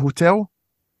a favourite hotel?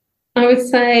 I would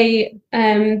say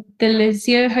the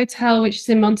Lizio Hotel, which is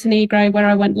in Montenegro, where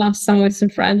I went last summer with some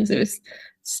friends. It was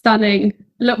stunning,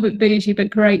 a little bit bougie, but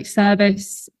great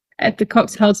service. The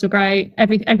cocktails were great.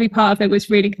 Every part of it was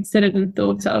really considered and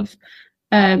thought of.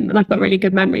 And I've got really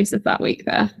good memories of that week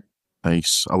there.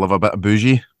 Nice. I love a bit of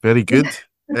bougie. Very good.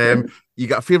 You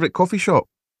got a favourite coffee shop?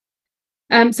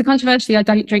 So controversially, I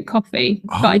don't drink coffee,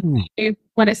 but I do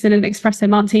when it's in an espresso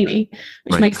martini,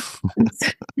 which makes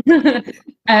sense.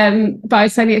 But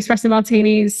I'd say the espresso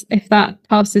martinis, if that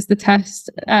passes the test,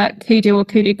 Kudu or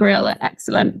Kudu Grill are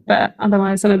excellent. But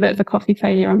otherwise, I'm a bit of a coffee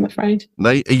failure, I'm afraid.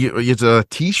 Right. Are you at a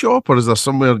tea shop, or is there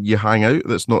somewhere you hang out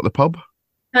that's not the pub?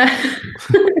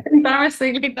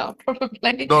 Embarrassingly, not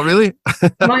probably. Not really?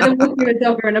 I'm either walking a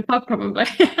dog or in a pub, probably.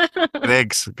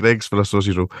 Greg's for a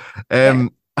sausage roll.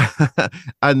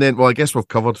 And then, well, I guess we've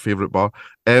covered favourite bar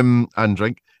and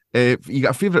drink. You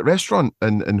got a favourite restaurant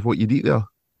and what you'd eat there?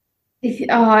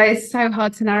 It's so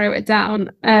hard to narrow it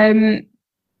down.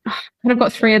 I've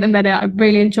got three at the minute. I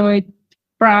really enjoyed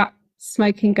Brat,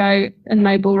 Smoking Goat and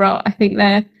Noble Rot. I think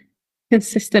they're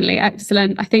consistently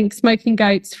excellent. I think Smoking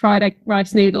Goat's fried egg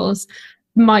rice noodles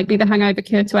might be the hangover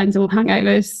cure to end all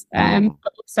hangovers.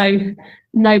 So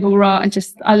Noble Rot,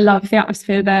 I love the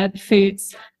atmosphere there. The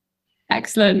food's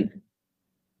excellent.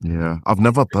 Yeah, I've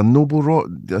never done Noble Rot.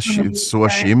 It's so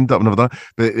ashamed that I've never done it.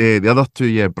 But the other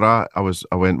two, Brat,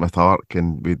 I went with Ark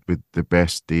and with the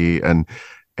best day, and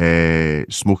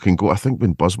Smoking Goat. I think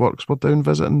when Buzzworks were down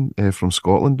visiting from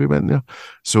Scotland, we went there.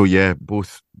 So yeah,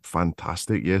 both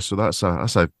fantastic. Yeah, so that's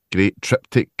a great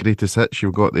triptych greatest hits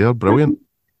you've got there. Brilliant.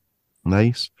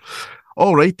 Nice.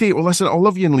 All righty. Well, listen, I'll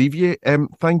love you and leave you.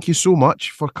 Thank you so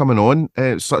much for coming on.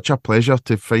 It's such a pleasure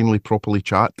to finally properly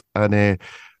chat, and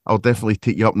I'll definitely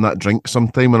take you up on that drink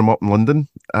sometime when I'm up in London,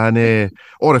 and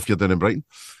or if you're down in Brighton,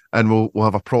 and we'll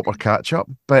have a proper catch up.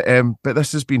 But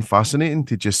this has been fascinating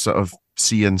to just sort of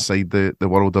see inside the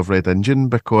world of Red Engine,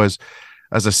 because,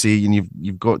 as I say, and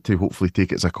you've got to hopefully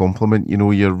take it as a compliment.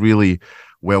 You're really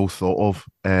well thought of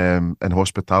in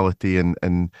hospitality,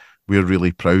 and we're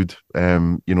really proud,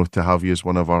 to have you as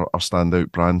one of our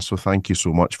standout brands. So thank you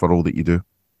so much for all that you do.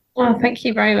 Oh, thank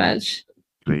you very much.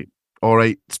 Great. All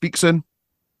right. Speak soon.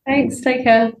 Thanks. Take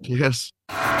care. Yes.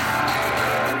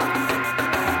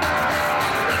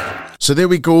 So there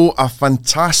we go, a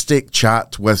fantastic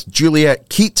chat with Juliette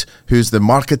KEYTE, who's the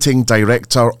marketing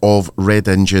director of Red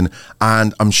Engine.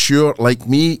 And I'm sure, like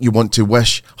me, you want to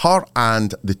wish her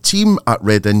and the team at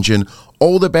Red Engine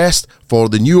all the best for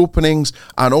the new openings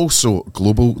and also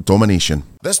global domination.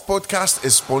 This podcast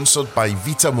is sponsored by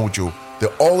Vita Mojo, the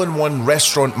all-in-one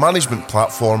restaurant management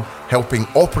platform helping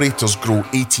operators grow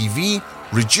ATV,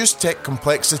 reduce tech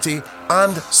complexity,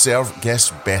 and serve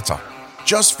guests better.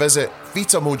 Just visit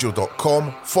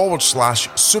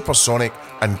vitamojo.com/supersonic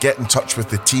and get in touch with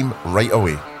the team right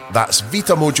away. That's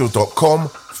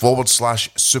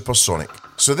vitamojo.com/supersonic.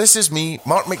 So this is me,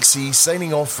 Mark McC,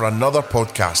 signing off for another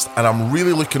podcast, and I'm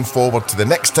really looking forward to the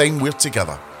next time we're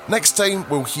together. Next time,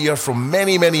 we'll hear from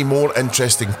many, many more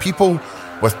interesting people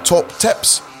with top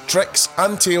tips, tricks,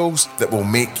 and tales that will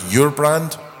make your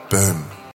brand boom.